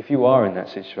 If you are in that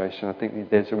situation, I think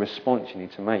there's a response you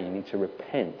need to make. You need to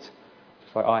repent.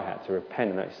 Just like I had to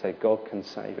repent and actually say, God can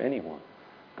save anyone.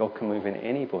 God can move in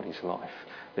anybody's life.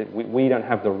 We don't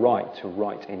have the right to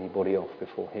write anybody off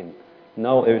before him.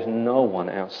 No, there is no one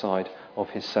outside of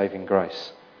his saving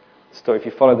grace. So if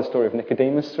you follow the story of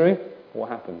Nicodemus through, what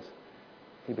happens?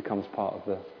 He becomes part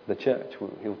of the church.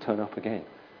 He'll turn up again.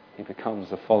 He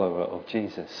becomes a follower of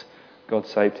Jesus. God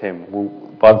saved him. Well,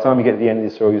 by the time you get to the end of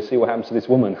the story, you'll see what happens to this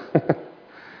woman.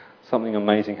 Something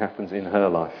amazing happens in her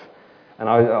life.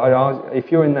 And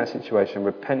if you're in that situation,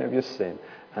 repent of your sin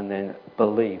and then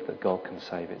believe that God can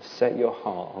save it. Set your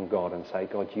heart on God and say,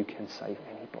 God, you can save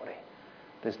anybody.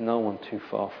 There's no one too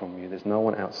far from you. There's no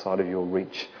one outside of your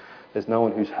reach. There's no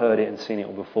one who's heard it and seen it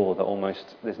all before that almost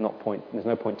there's no point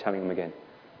telling them again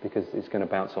because it's going to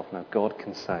bounce off now. God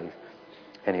can save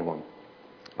anyone.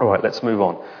 All right, let's move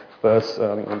on. I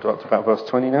think I'm up to about verse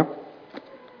 20 now.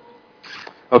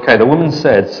 Okay, the woman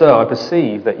said, Sir, I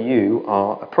perceive that you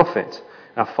are a prophet.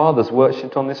 Our fathers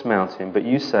worshipped on this mountain, but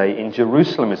you say in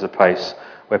Jerusalem is the place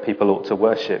where people ought to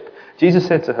worship. Jesus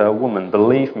said to her, Woman,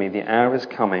 believe me, the hour is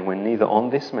coming when neither on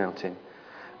this mountain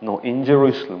nor in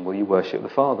Jerusalem will you worship the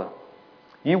Father.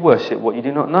 You worship what you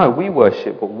do not know. We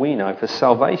worship what we know, for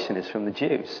salvation is from the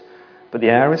Jews. But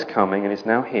the hour is coming and is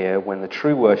now here when the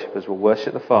true worshippers will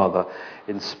worship the Father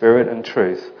in spirit and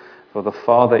truth, for the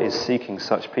Father is seeking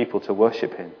such people to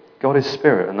worship him. God is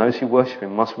spirit, and those who worship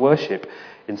him must worship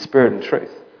in spirit and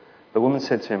truth. The woman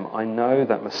said to him, I know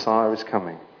that Messiah is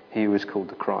coming, he who is called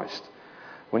the Christ.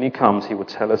 When he comes, he will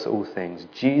tell us all things.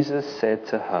 Jesus said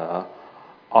to her,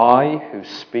 I who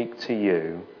speak to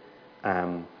you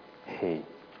am he.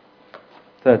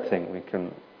 Third thing we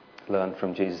can learn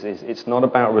from Jesus is it's not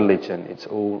about religion, it's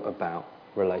all about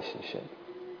relationship.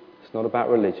 It's not about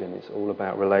religion, it's all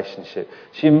about relationship.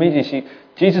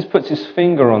 Jesus puts his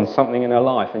finger on something in her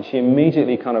life and she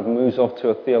immediately kind of moves off to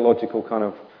a theological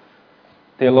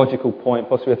point,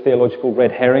 possibly a theological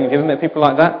red herring. Have you ever met people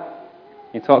like that?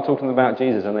 You start talking about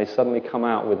Jesus and they suddenly come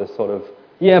out with a sort of,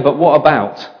 yeah, but what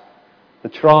about the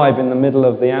tribe in the middle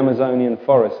of the Amazonian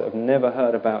forest that have never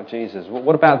heard about Jesus?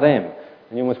 What about them?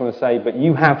 And you almost want to say, but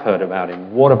you have heard about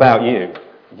him. What about you?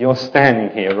 You're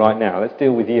standing here right now. Let's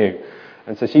deal with you.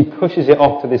 And so she pushes it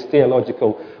off to this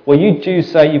theological, well, you Jews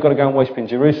say you've got to go and worship in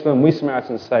Jerusalem. We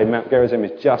Samaritans say Mount Gerizim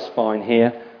is just fine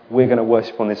here. We're going to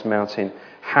worship on this mountain.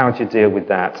 How do you deal with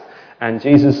that? And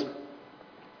Jesus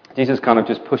kind of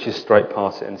just pushes straight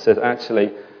past it and says,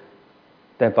 actually,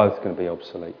 they're both going to be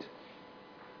obsolete.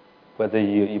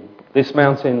 Whether this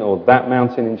mountain or that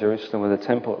mountain in Jerusalem or the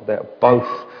temple, they're both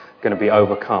going to be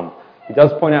overcome. He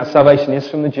does point out salvation is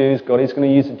from the Jews. God is going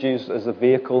to use the Jews as a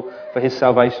vehicle for his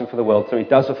salvation for the world. So he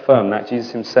does affirm that,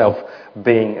 Jesus himself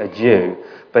being a Jew.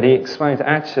 But he explains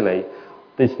actually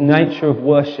this nature of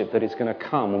worship that is going to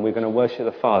come when we're going to worship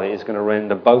the Father is going to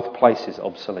render both places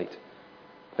obsolete.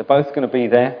 They're both going to be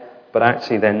there, but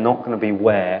actually they're not going to be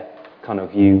where kind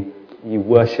of you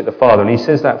worship the Father. And he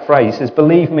says that phrase, he says,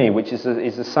 believe me, which is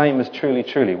the same as truly,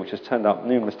 truly, which has turned up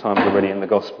numerous times already in the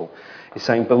Gospel. He's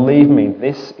saying, believe me,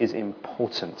 this is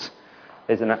important.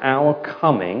 There's an hour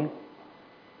coming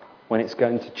when it's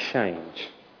going to change.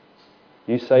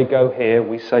 You say go here,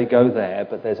 we say go there,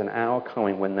 but there's an hour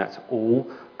coming when that's all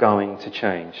going to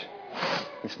change.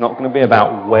 It's not going to be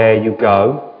about where you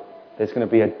go. There's going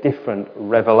to be a different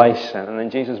revelation. And then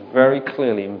Jesus very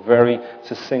clearly and very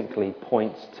succinctly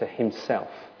points to himself.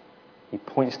 He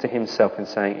points to himself in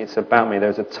saying, it's about me.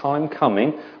 There's a time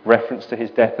coming, reference to his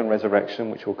death and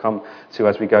resurrection, which we'll come to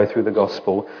as we go through the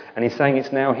gospel. And he's saying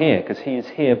it's now here, because he is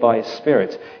here by his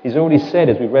Spirit. He's already said,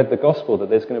 as we read the gospel, that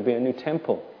there's going to be a new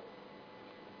temple.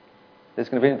 There's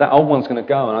going to be, that old one's going to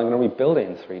go, and I'm going to rebuild it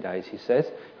in 3 days, he says.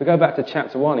 If we go back to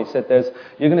chapter 1, he said,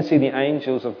 you're going to see the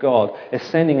angels of God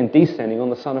ascending and descending on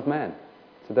the Son of Man.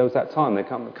 So there was that time, they're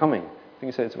coming. I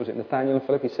think he said, was it Nathaniel and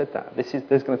Philip? He said that. There's going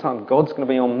to be time, God's going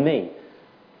to be on me.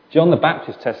 John the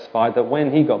Baptist testified that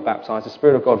when he got baptized, the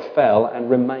Spirit of God fell and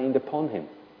remained upon him.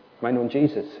 Remained on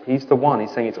Jesus. He's the one.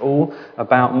 He's saying it's all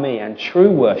about me. And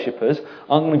true worshippers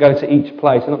aren't going to go to each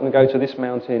place. They're not going to go to this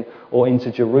mountain or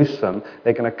into Jerusalem.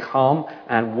 They're going to come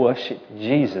and worship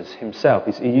Jesus himself.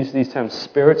 He uses these terms,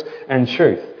 spirit and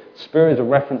truth. Spirit is a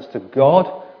reference to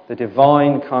God, the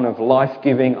divine kind of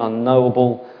life-giving,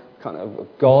 unknowable kind of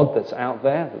God that's out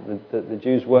there that the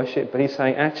Jews worship. But he's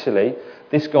saying, actually,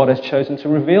 this God has chosen to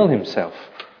reveal himself.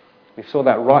 We saw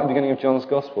that right at the beginning of John's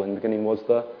Gospel. In the beginning was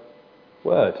the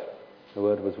Word. The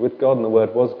Word was with God and the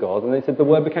Word was God. And they said the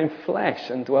Word became flesh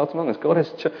and dwelt among us.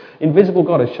 Invisible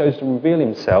God has chosen to reveal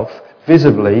himself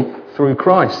visibly through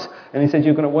Christ. And he said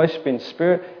you're going to worship in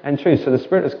spirit and truth. So the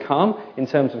Spirit has come in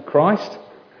terms of Christ.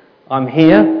 I'm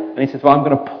here. And he says, well, I'm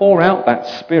going to pour out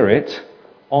that Spirit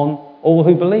on all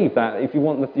who believe that. If you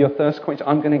want your thirst quenched,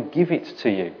 I'm going to give it to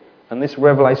you. And this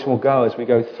revelation will go as we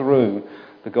go through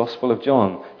the Gospel of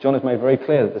John. John has made very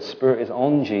clear that the Spirit is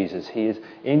on Jesus. He is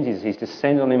in Jesus. He's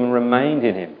descended on him and remained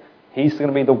in him. He's going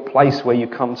to be the place where you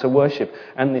come to worship.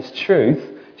 And this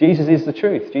truth, Jesus is the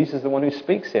truth. Jesus is the one who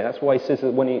speaks here. That's why he says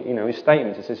that when his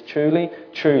statements, he says, truly,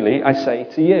 truly, I say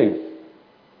to you.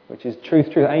 Which is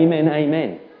truth, truth. Amen,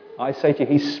 amen. I say to you,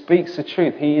 he speaks the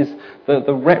truth. He is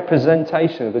the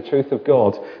representation of the truth of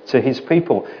God to his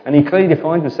people. And he clearly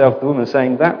defines himself, the woman,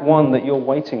 saying, that one that you're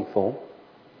waiting for,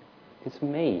 it's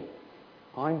me.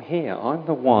 I'm here. I'm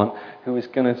the one who is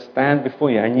going to stand before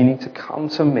you, and you need to come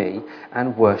to me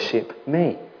and worship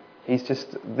me. This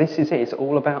is it. It's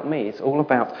all about me. It's all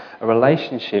about a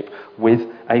relationship with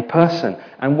a person.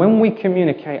 And when we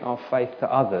communicate our faith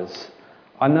to others,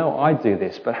 I know I do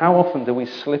this, but how often do we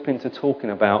slip into talking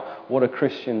about what a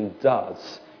Christian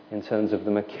does in terms of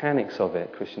the mechanics of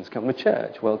it? Christians come to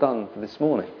church. Well done for this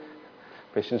morning.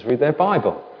 Christians read their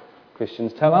Bible.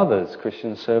 Christians tell others.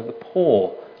 Christians serve the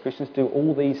poor. Christians do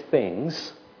all these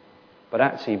things, but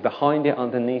actually behind it,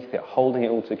 underneath it, holding it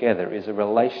all together is a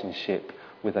relationship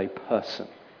with a person.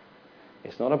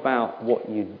 It's not about what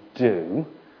you do.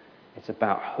 It's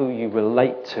about who you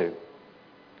relate to.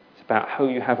 About who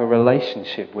you have a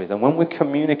relationship with. And when we're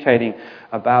communicating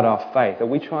about our faith, are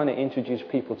we trying to introduce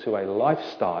people to a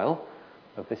lifestyle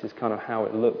of this is kind of how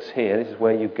it looks here, this is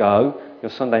where you go,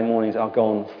 your Sunday mornings are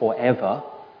gone forever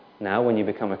now when you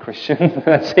become a Christian,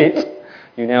 that's it.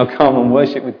 You now come and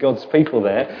worship with God's people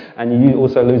there, and you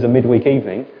also lose a midweek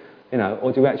evening,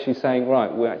 or do we actually saying,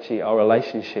 right, our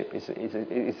relationship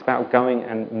is about going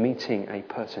and meeting a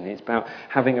person. It's about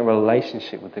having a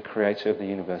relationship with the creator of the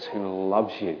universe who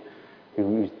loves you,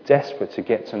 who is desperate to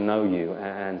get to know you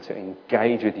and to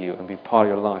engage with you and be part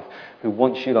of your life, who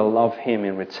wants you to love him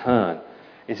in return.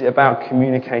 Is it about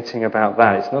communicating about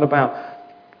that? It's not about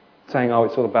saying,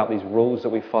 it's all about these rules that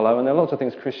we follow. And there are lots of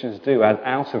things Christians do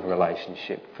out of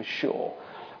relationship, for sure.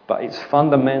 But its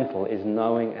fundamental is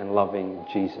knowing and loving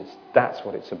Jesus. That's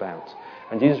what it's about.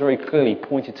 And Jesus very clearly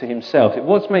pointed to himself. It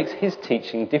what makes his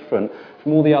teaching different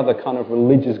from all the other kind of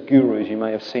religious gurus you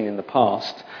may have seen in the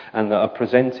past and that are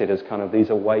presented as kind of these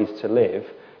are ways to live.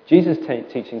 Jesus'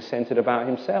 teaching centered about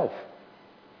himself.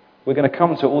 We're going to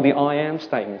come to all the I am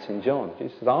statements in John.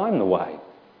 Jesus says, I'm the way.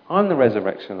 I'm the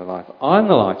resurrection and the life. I'm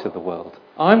the light of the world.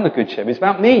 I'm the good shepherd. It's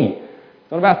about me.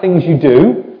 It's not about things you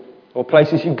do or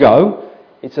places you go.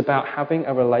 It's about having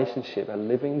a relationship, a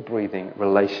living, breathing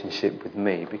relationship with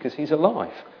me, because he's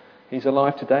alive. He's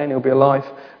alive today and he'll be alive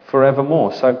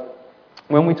forevermore. So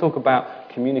when we talk about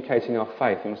communicating our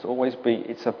faith, it must always be,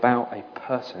 it's about a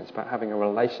person. It's about having a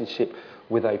relationship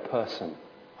with a person,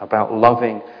 about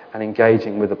loving and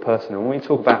engaging with a person. And when we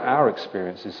talk about our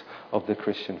experiences of the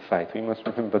Christian faith, we must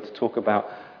remember to talk about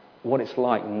what it's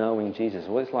like knowing Jesus,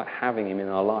 what it's like having him in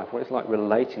our life, what it's like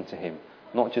relating to him,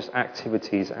 not just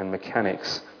activities and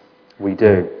mechanics we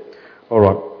do. All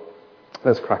right,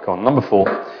 let's crack on. Number 4,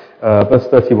 verse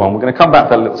 31. We're going to come back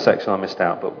to that little section I missed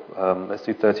out, but let's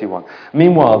do 31.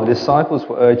 Meanwhile, the disciples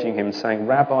were urging him, saying,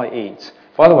 Rabbi, eat.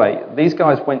 By the way, these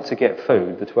guys went to get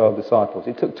food, the 12 disciples.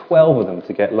 It took 12 of them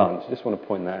to get lunch. I just want to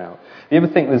point that out. You ever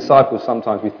think the disciples,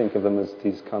 sometimes we think of them as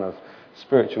these kind of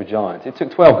spiritual giants. It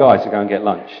took 12 guys to go and get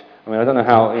lunch. I mean, I don't know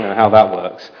how that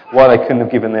works, why they couldn't have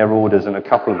given their orders and a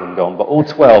couple of them gone, but all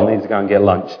 12 needed to go and get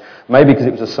lunch. Maybe because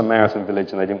it was a Samaritan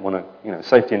village and they didn't want to,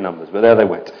 safety in numbers, but there they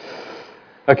went.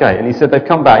 Okay, and he said, they've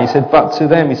come back. He said, but to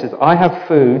them, he says, I have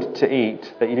food to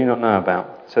eat that you do not know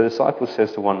about. So the disciples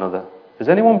says to one another, has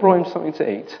anyone brought him something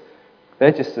to eat?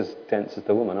 They're just as dense as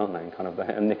the woman, aren't they? And kind of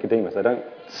and Nicodemus. They don't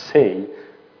see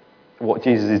what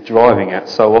Jesus is driving at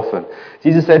so often.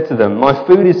 Jesus said to them, my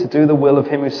food is to do the will of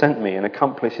him who sent me and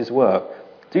accomplish his work.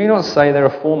 Do you not say there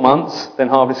are 4 months, then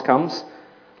harvest comes?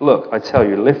 Look, I tell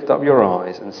you, lift up your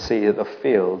eyes and see that the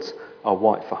fields are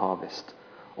white for harvest.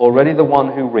 Already the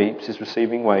one who reaps is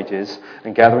receiving wages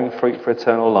and gathering fruit for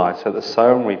eternal life, so that the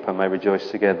sower and reaper may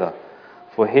rejoice together.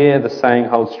 For here the saying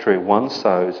holds true, one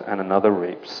sows and another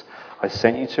reaps. I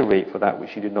sent you to reap for that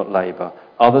which you did not labour.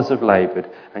 Others have laboured,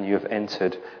 and you have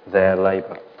entered their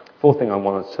labour. 4th thing I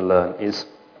want us to learn is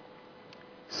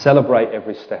celebrate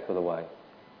every step of the way.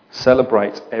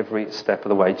 Celebrate every step of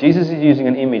the way. Jesus is using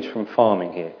an image from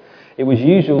farming here. It was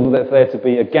usual that there to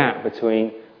be a gap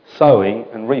between sowing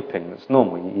and reaping. That's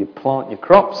normal. You plant your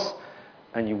crops,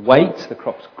 and you wait, the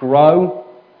crops grow,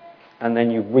 and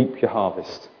then you reap your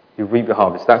harvest. You reap your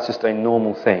harvest. That's just a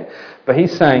normal thing. But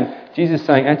Jesus is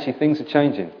saying, actually, things are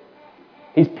changing.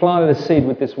 He's planted a seed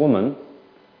with this woman,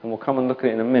 and we'll come and look at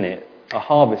it in a minute. A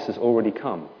harvest has already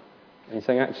come. And he's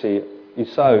saying, actually, you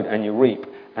sowed and you reap,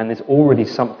 and there's already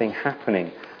something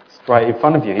happening right in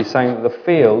front of you. He's saying that the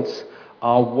fields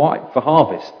are white for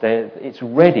harvest. It's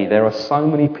ready. There are so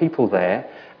many people there,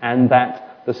 and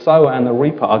that the sower and the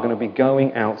reaper are going to be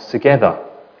going out together.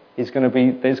 There's going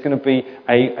to be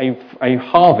a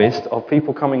harvest of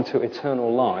people coming to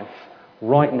eternal life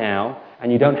right now,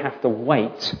 and you don't have to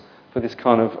wait for this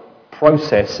kind of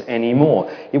process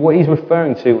anymore. What he's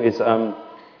referring to is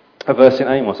a verse in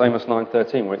Amos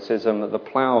 9:13, where it says that the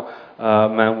plough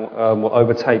man will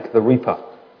overtake the reaper,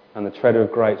 and the treader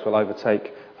of grapes will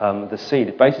overtake the seed.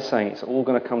 It's basically saying it's all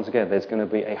going to come together. There's going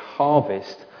to be a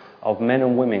harvest of men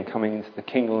and women coming into the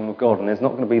kingdom of God, and there's not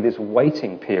going to be this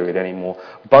waiting period anymore.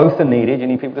 Both are needed. You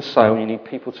need people to sow and you need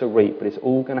people to reap, but it's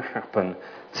all going to happen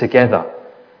together.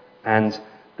 And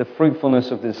the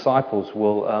fruitfulness of the disciples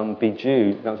will be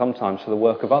due sometimes to the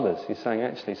work of others. He's saying,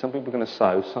 actually, some people are going to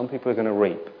sow, some people are going to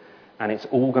reap, and it's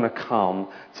all going to come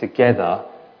together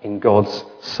in God's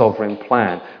sovereign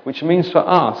plan. Which means for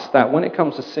us that when it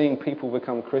comes to seeing people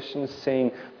become Christians,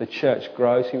 seeing the church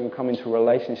grow, seeing them come into a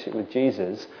relationship with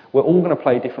Jesus, we're all going to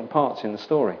play different parts in the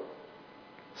story.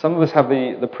 Some of us have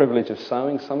the privilege of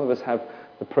sowing, some of us have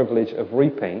the privilege of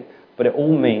reaping, but it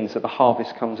all means that the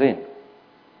harvest comes in.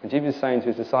 And Jesus is saying to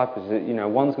his disciples that,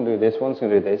 one's going to do this, one's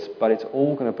going to do this, but it's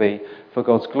all going to be for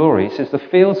God's glory. He says the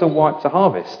fields are ripe to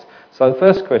harvest. So the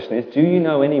first question is, do you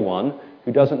know anyone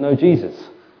who doesn't know Jesus?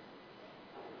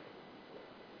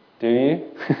 Do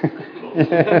you?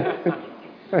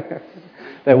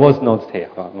 There was nods here,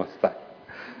 I must say.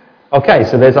 Okay,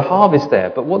 so there's a harvest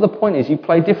there. But what the point is, you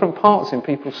play different parts in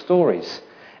people's stories.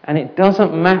 And it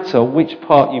doesn't matter which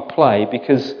part you play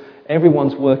because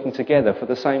everyone's working together for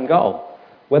the same goal.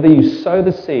 Whether you sow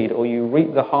the seed or you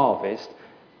reap the harvest,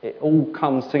 it all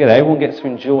comes together. Everyone gets to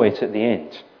enjoy it at the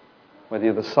end. Whether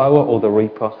you're the sower or the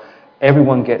reaper,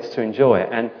 everyone gets to enjoy it.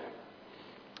 And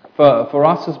for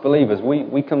us as believers,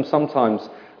 we come sometimes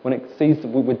when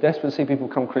we're desperate to see people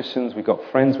become Christians. We've got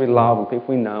friends we love and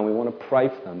people we know, and we want to pray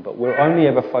for them. But we're only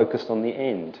ever focused on the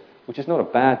end, which is not a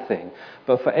bad thing.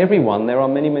 But for everyone, there are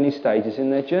many, many stages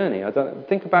in their journey.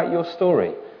 Think about your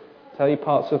story. Tell you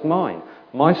parts of mine.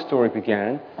 My story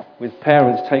began with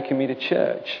parents taking me to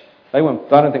church. I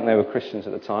don't think they were Christians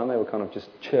at the time. They were kind of just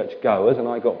church goers, and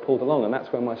I got pulled along, and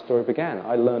that's where my story began.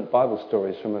 I learned Bible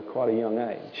stories from quite a young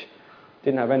age.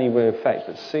 Didn't have any real effect,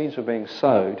 but seeds were being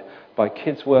sowed by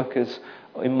kids workers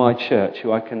in my church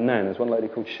who I can know. There's one lady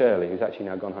called Shirley who's actually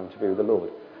now gone home to be with the Lord.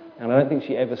 And I don't think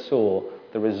she ever saw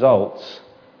the results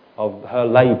of her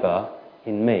labour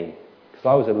in me, because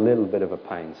I was a little bit of a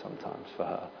pain sometimes for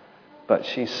her. But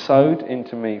she sowed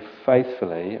into me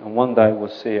faithfully, and one day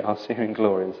I'll see her in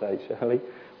glory and say, Shirley,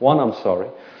 one, I'm sorry,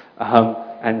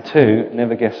 and two,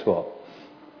 never guess what?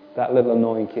 That little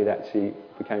annoying kid actually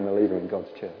became a leader in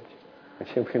God's church. And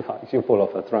she'll fall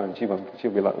off her throne.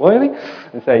 She'll be like, really?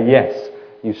 And say, yes,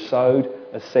 you sowed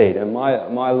a seed. And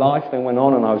my life then went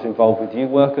on, and I was involved with youth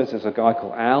workers. There's a guy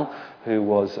called Al, who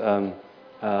was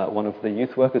one of the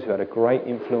youth workers who had a great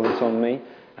influence on me,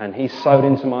 and he sowed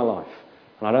into my life.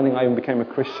 And I don't think I even became a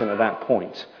Christian at that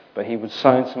point, but he would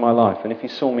sow into my life. And if he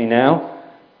saw me now,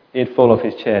 he'd fall off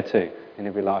his chair too. And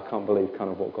he'd be like, I can't believe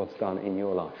kind of what God's done in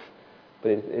your life.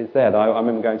 But it's there. I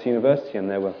remember going to university, and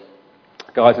there were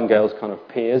guys and girls, kind of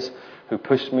peers, who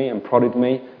pushed me and prodded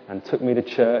me and took me to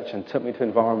church and took me to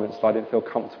environments that I didn't feel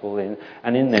comfortable in.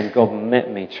 And in them, God met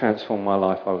me, transformed my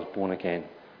life. I was born again.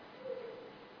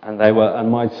 And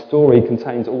my story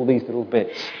contains all these little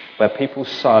bits where people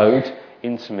sowed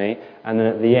into me, and then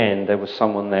at the end there was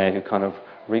someone there who kind of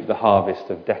reaped the harvest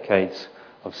of decades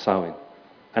of sowing.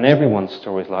 And everyone's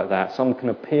story is like that. Some can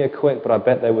appear quick, but I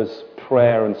bet there was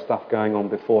prayer and stuff going on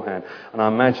beforehand. And I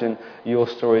imagine your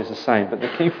story is the same. But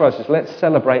the key for us is let's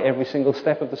celebrate every single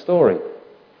step of the story.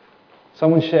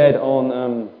 Someone shared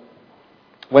on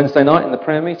Wednesday night in the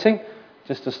prayer meeting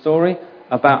just a story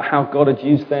about how God had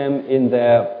used them in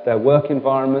their work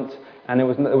environment, and there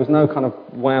was no kind of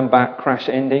wham-back crash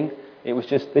ending. It was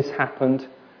just this happened,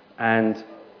 and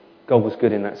God was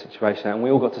good in that situation, and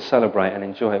we all got to celebrate and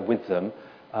enjoy it with them.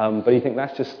 But you think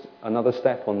that's just another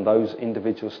step on those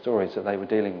individual stories that they were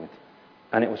dealing with.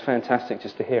 And it was fantastic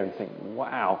just to hear and think,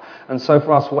 wow. And so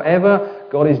for us, whatever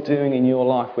God is doing in your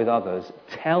life with others,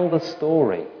 tell the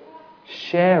story.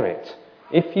 Share it.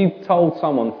 If you told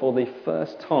someone for the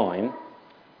first time,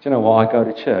 do you know what, I go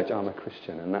to church, I'm a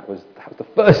Christian, and that was the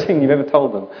first thing you've ever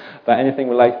told them about anything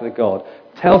related to God,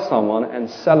 tell someone and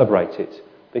celebrate it.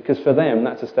 Because for them,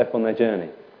 that's a step on their journey.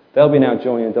 They'll be now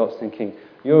joining the dots thinking,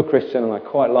 you're a Christian and I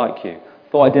quite like you.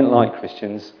 Thought I didn't like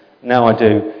Christians, now I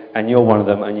do, and you're one of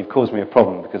them, and you've caused me a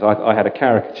problem because I had a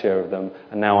caricature of them,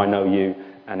 and now I know you,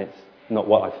 and it's not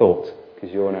what I thought,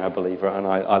 because you're now a believer and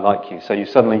I like you. So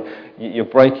you're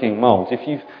breaking molds. If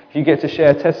you get to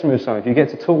share a testimony with someone, if you get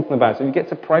to talk to them about it, if you get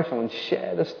to pray for someone,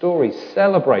 share the story,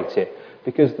 celebrate it,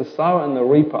 because the sower and the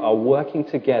reaper are working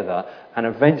together, and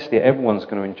eventually everyone's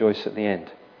going to enjoy it at the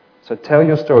end. So tell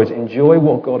your stories, enjoy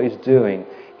what God is doing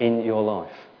in your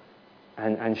life.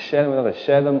 And share them with others.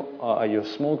 Share them at your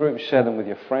small group. Share them with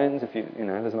your friends. If you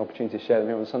know there's an opportunity to share them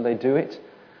here on Sunday, do it.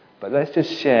 But let's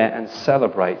just share and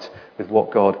celebrate with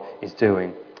what God is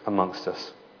doing amongst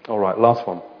us. All right, last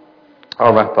one.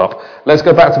 I'll wrap up. Let's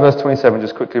go back to verse 27,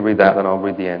 just quickly read that, then I'll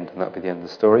read the end, and that'll be the end of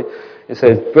the story. It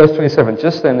says, verse 27,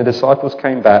 just then the disciples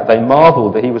came back. They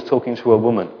marveled that he was talking to a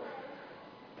woman.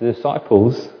 The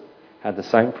disciples had the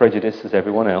same prejudice as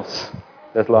everyone else.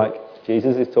 They're like,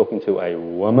 Jesus is talking to a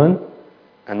woman,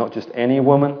 and not just any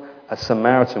woman, a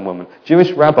Samaritan woman.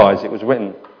 Jewish rabbis, it was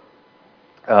written,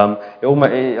 I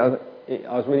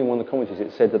was reading one of the commentaries,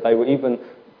 it said that they were even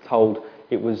told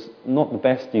it was not the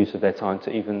best use of their time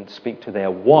to even speak to their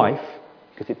wife,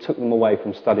 because it took them away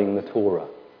from studying the Torah.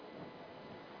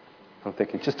 I'm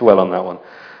thinking, just dwell on that one.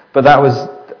 But that was,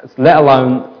 let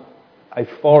alone a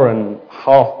foreign,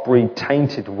 half-breed,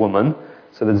 tainted woman.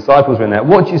 So the disciples were in there.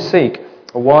 What do you seek?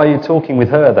 Or why are you talking with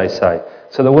her, they say.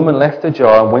 So the woman left the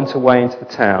jar and went away into the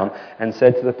town and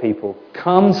said to the people,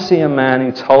 come see a man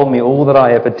who told me all that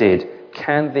I ever did.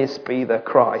 Can this be the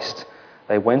Christ?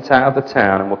 They went out of the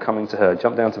town and were coming to her.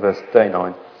 Jump down to verse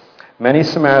 39. Many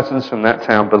Samaritans from that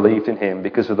town believed in him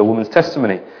because of the woman's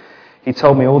testimony. He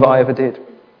told me all that I ever did.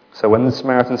 So when the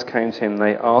Samaritans came to him,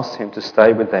 they asked him to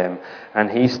stay with them, and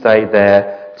he stayed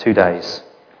there 2 days.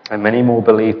 And many more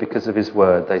believed because of his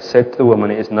word. They said to the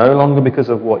woman, it is no longer because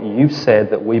of what you said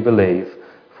that we believe,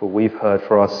 for we've heard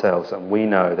for ourselves, and we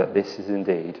know that this is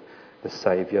indeed the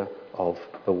Saviour of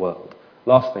the world.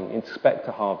 Last thing, expect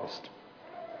a harvest.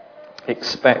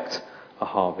 Expect a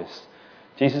harvest.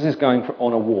 Jesus is going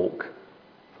on a walk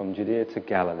from Judea to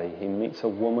Galilee. He meets a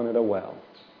woman at a well.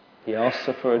 He asks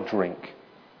her for a drink.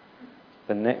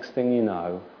 The next thing you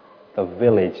know, the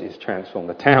village is transformed.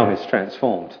 The town is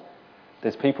transformed.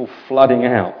 There's people flooding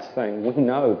out saying, we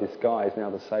know this guy is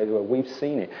now the Saviour. We've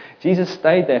seen it. Jesus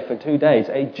stayed there for 2 days.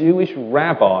 A Jewish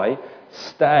rabbi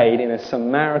stayed in a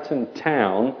Samaritan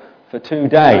town for 2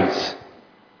 days.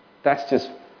 That's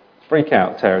just freak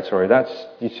out territory.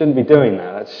 You shouldn't be doing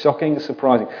that. That's shocking,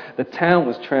 surprising. The town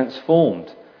was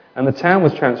transformed. And the town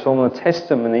was transformed on the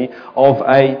testimony of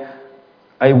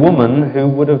a woman who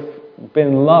would have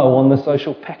been low on the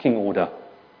social pecking order.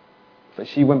 But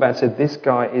she went back and said, this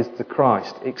guy is the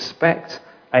Christ. Expect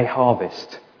a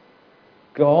harvest.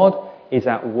 God is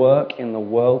at work in the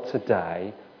world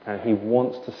today, and he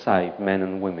wants to save men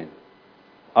and women.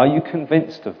 Are you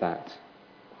convinced of that?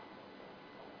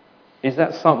 Is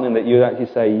that something that you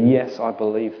actually say, yes, I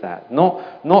believe that?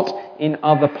 Not in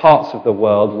other parts of the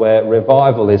world where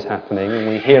revival is happening and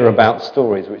we hear about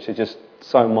stories which are just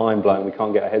so mind-blowing we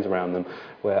can't get our heads around them,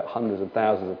 where hundreds of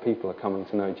thousands of people are coming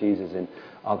to know Jesus in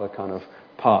other kind of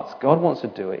parts. God wants to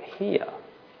do it here.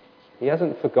 He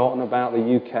hasn't forgotten about the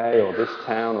UK or this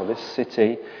town or this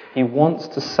city. He wants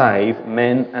to save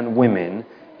men and women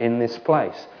in this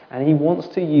place. And he wants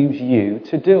to use you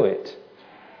to do it.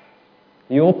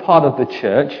 You're part of the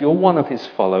church. You're one of his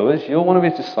followers. You're one of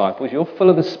his disciples. You're full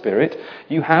of the Spirit.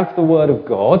 You have the Word of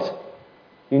God.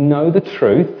 You know the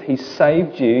truth. He's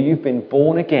saved you. You've been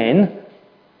born again.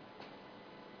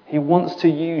 He wants to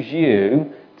use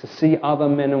you to see other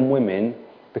men and women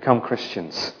become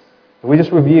Christians. If we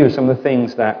just review some of the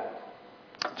things that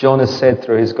John has said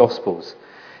through his Gospels.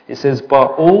 It says,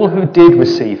 but all who did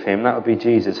receive him, that would be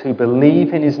Jesus, who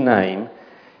believe in his name,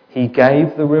 he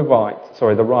gave the right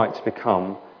to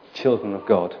become children of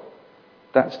God.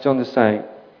 That's John just saying,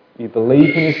 you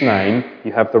believe in his name,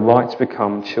 you have the right to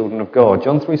become children of God.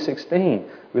 John 3:16,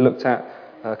 we looked at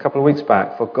a couple of weeks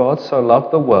back. For God so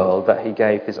loved the world that he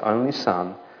gave his only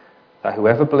Son, that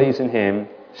whoever believes in him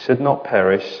should not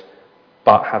perish,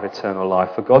 but have eternal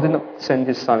life. For God did not send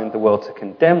his Son into the world to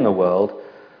condemn the world,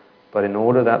 but in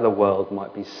order that the world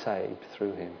might be saved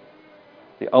through him.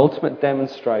 The ultimate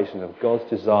demonstration of God's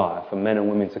desire for men and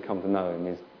women to come to know him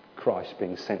is Christ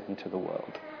being sent into the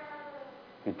world.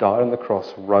 He died on the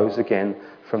cross, rose again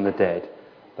from the dead,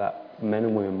 that men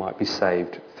and women might be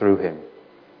saved through him.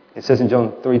 It says in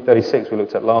John 3:36, we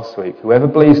looked at last week, whoever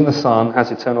believes in the Son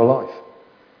has eternal life.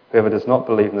 Whoever does not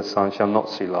believe in the Son shall not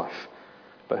see life.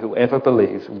 But whoever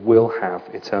believes will have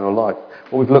eternal life.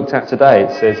 What we've looked at today,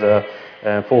 it says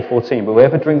 4:14, but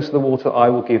whoever drinks the water I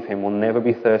will give him will never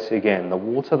be thirsty again. The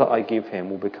water that I give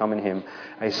him will become in him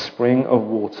a spring of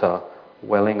water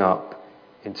welling up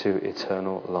into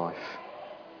eternal life.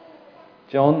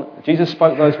 Jesus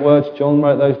spoke those words, John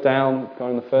wrote those down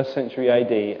in the 1st century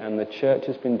AD, and the church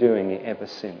has been doing it ever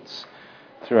since.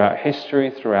 Throughout history,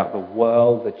 throughout the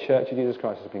world, the Church of Jesus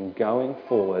Christ has been going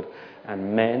forward,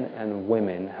 and men and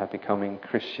women have becoming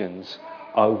Christians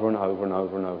over and over and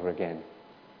over and over again.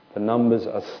 The numbers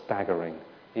are staggering.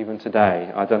 Even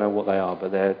today, I don't know what they are,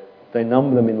 but they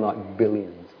number them in like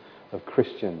billions of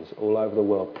Christians all over the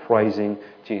world praising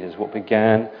Jesus. What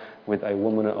began with a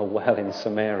woman at a well in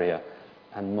Samaria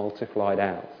and multiplied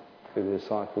out through the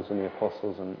disciples and the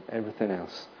apostles and everything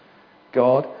else.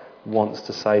 God wants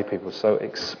to save people, so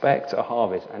expect a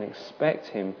harvest and expect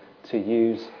him to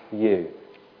use you.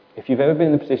 If you've ever been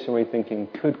in the position where you're thinking,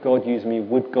 could God use me?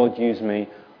 Would God use me?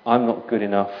 I'm not good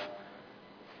enough.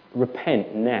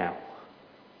 Repent now.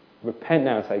 Repent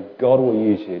now and say, God will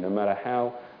use you, no matter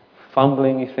how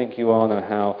fumbling you think you are, no matter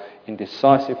how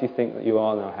indecisive you think that you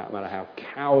are, no matter how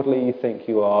cowardly you think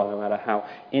you are, no matter how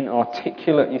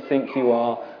inarticulate you think you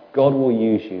are, God will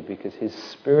use you because his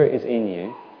Spirit is in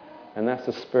you, and that's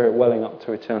the Spirit welling up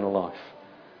to eternal life.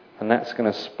 And that's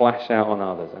going to splash out on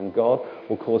others. And God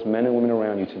will cause men and women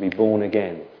around you to be born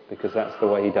again, because that's the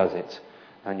way he does it.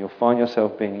 And you'll find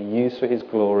yourself being used for his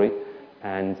glory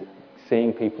and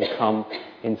seeing people come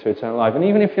into eternal life. And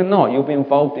even if you're not, you'll be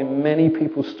involved in many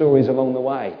people's stories along the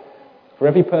way. For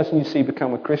every person you see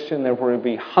become a Christian, there will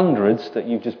be hundreds that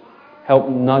you've just helped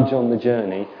nudge on the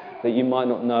journey that you might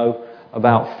not know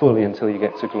about fully until you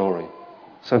get to glory.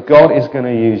 So God is going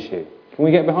to use you. Can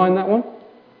we get behind that one?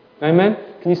 Amen?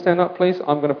 Can you stand up, please?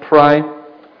 I'm going to pray.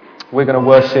 We're going to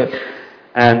worship.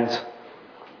 And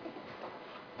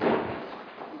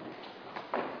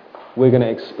we're going to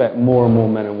expect more and more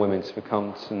men and women to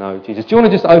come to know Jesus. Do you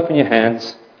want to just open your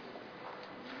hands?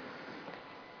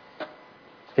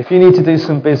 If you need to do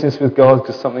some business with God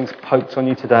because something's poked on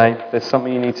you today, there's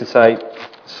something you need to say,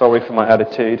 sorry for my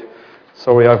attitude.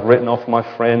 Sorry I've written off my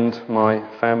friend, my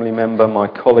family member, my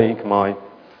colleague, my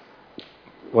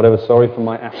whatever. Sorry for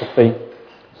my apathy.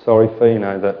 Sorry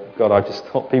for, that, God, I just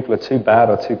thought people are too bad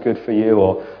or too good for you.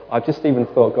 Or I've just even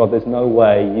thought, God, there's no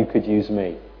way you could use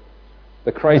me.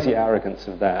 The crazy arrogance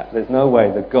of that. There's no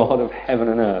way the God of heaven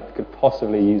and earth could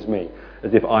possibly use me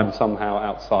as if I'm somehow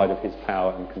outside of his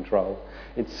power and control.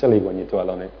 It's silly when you dwell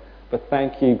on it. But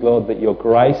thank you, Lord, that your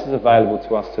grace is available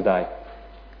to us today.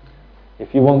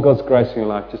 If you want God's grace in your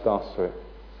life, just ask for it.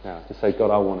 Now, just say,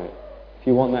 God, I want it. If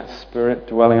you want that Spirit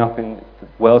dwelling up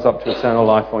wells up to eternal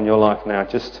life on your life now,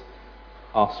 just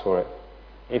ask for it.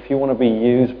 If you want to be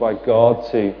used by God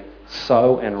to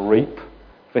sow and reap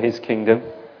for his kingdom,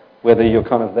 whether you're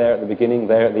kind of there at the beginning,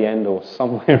 there at the end, or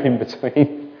somewhere in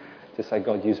between, just say,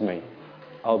 God, use me.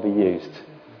 I'll be used.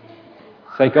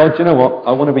 Say, God, do you know what?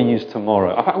 I want to be used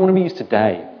tomorrow. I want to be used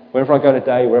today. Wherever I go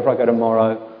today, wherever I go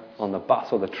tomorrow, on the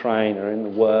bus or the train or in the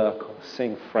work or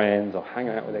seeing friends or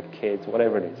hanging out with their kids,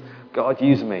 whatever it is. God,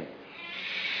 use me.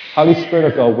 Holy Spirit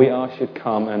of God, we ask you to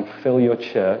come and fill your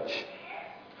church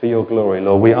for your glory,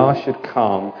 Lord. We ask you to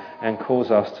come and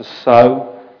cause us to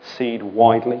sow seed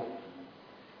widely,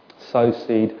 sow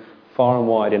seed far and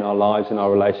wide in our lives, in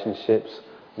our relationships.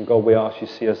 And God, we ask you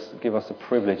to give us the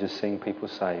privilege of seeing people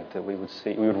saved, that we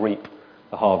would reap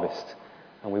the harvest.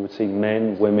 And we would see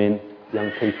men, women, young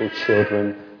people,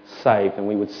 children saved, and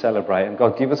we would celebrate. And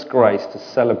God, give us grace to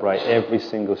celebrate every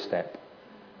single step.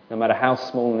 No matter how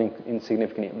small and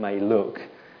insignificant it may look,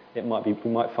 we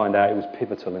might find out it was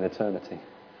pivotal in eternity.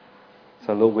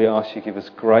 So Lord, we ask you to give us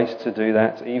grace to do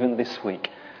that, even this week.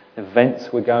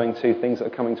 Events we're going to, things that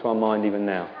are coming to our mind even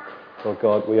now. Lord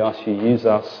God, we ask you to use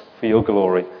us for your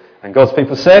glory. And God's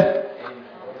people said,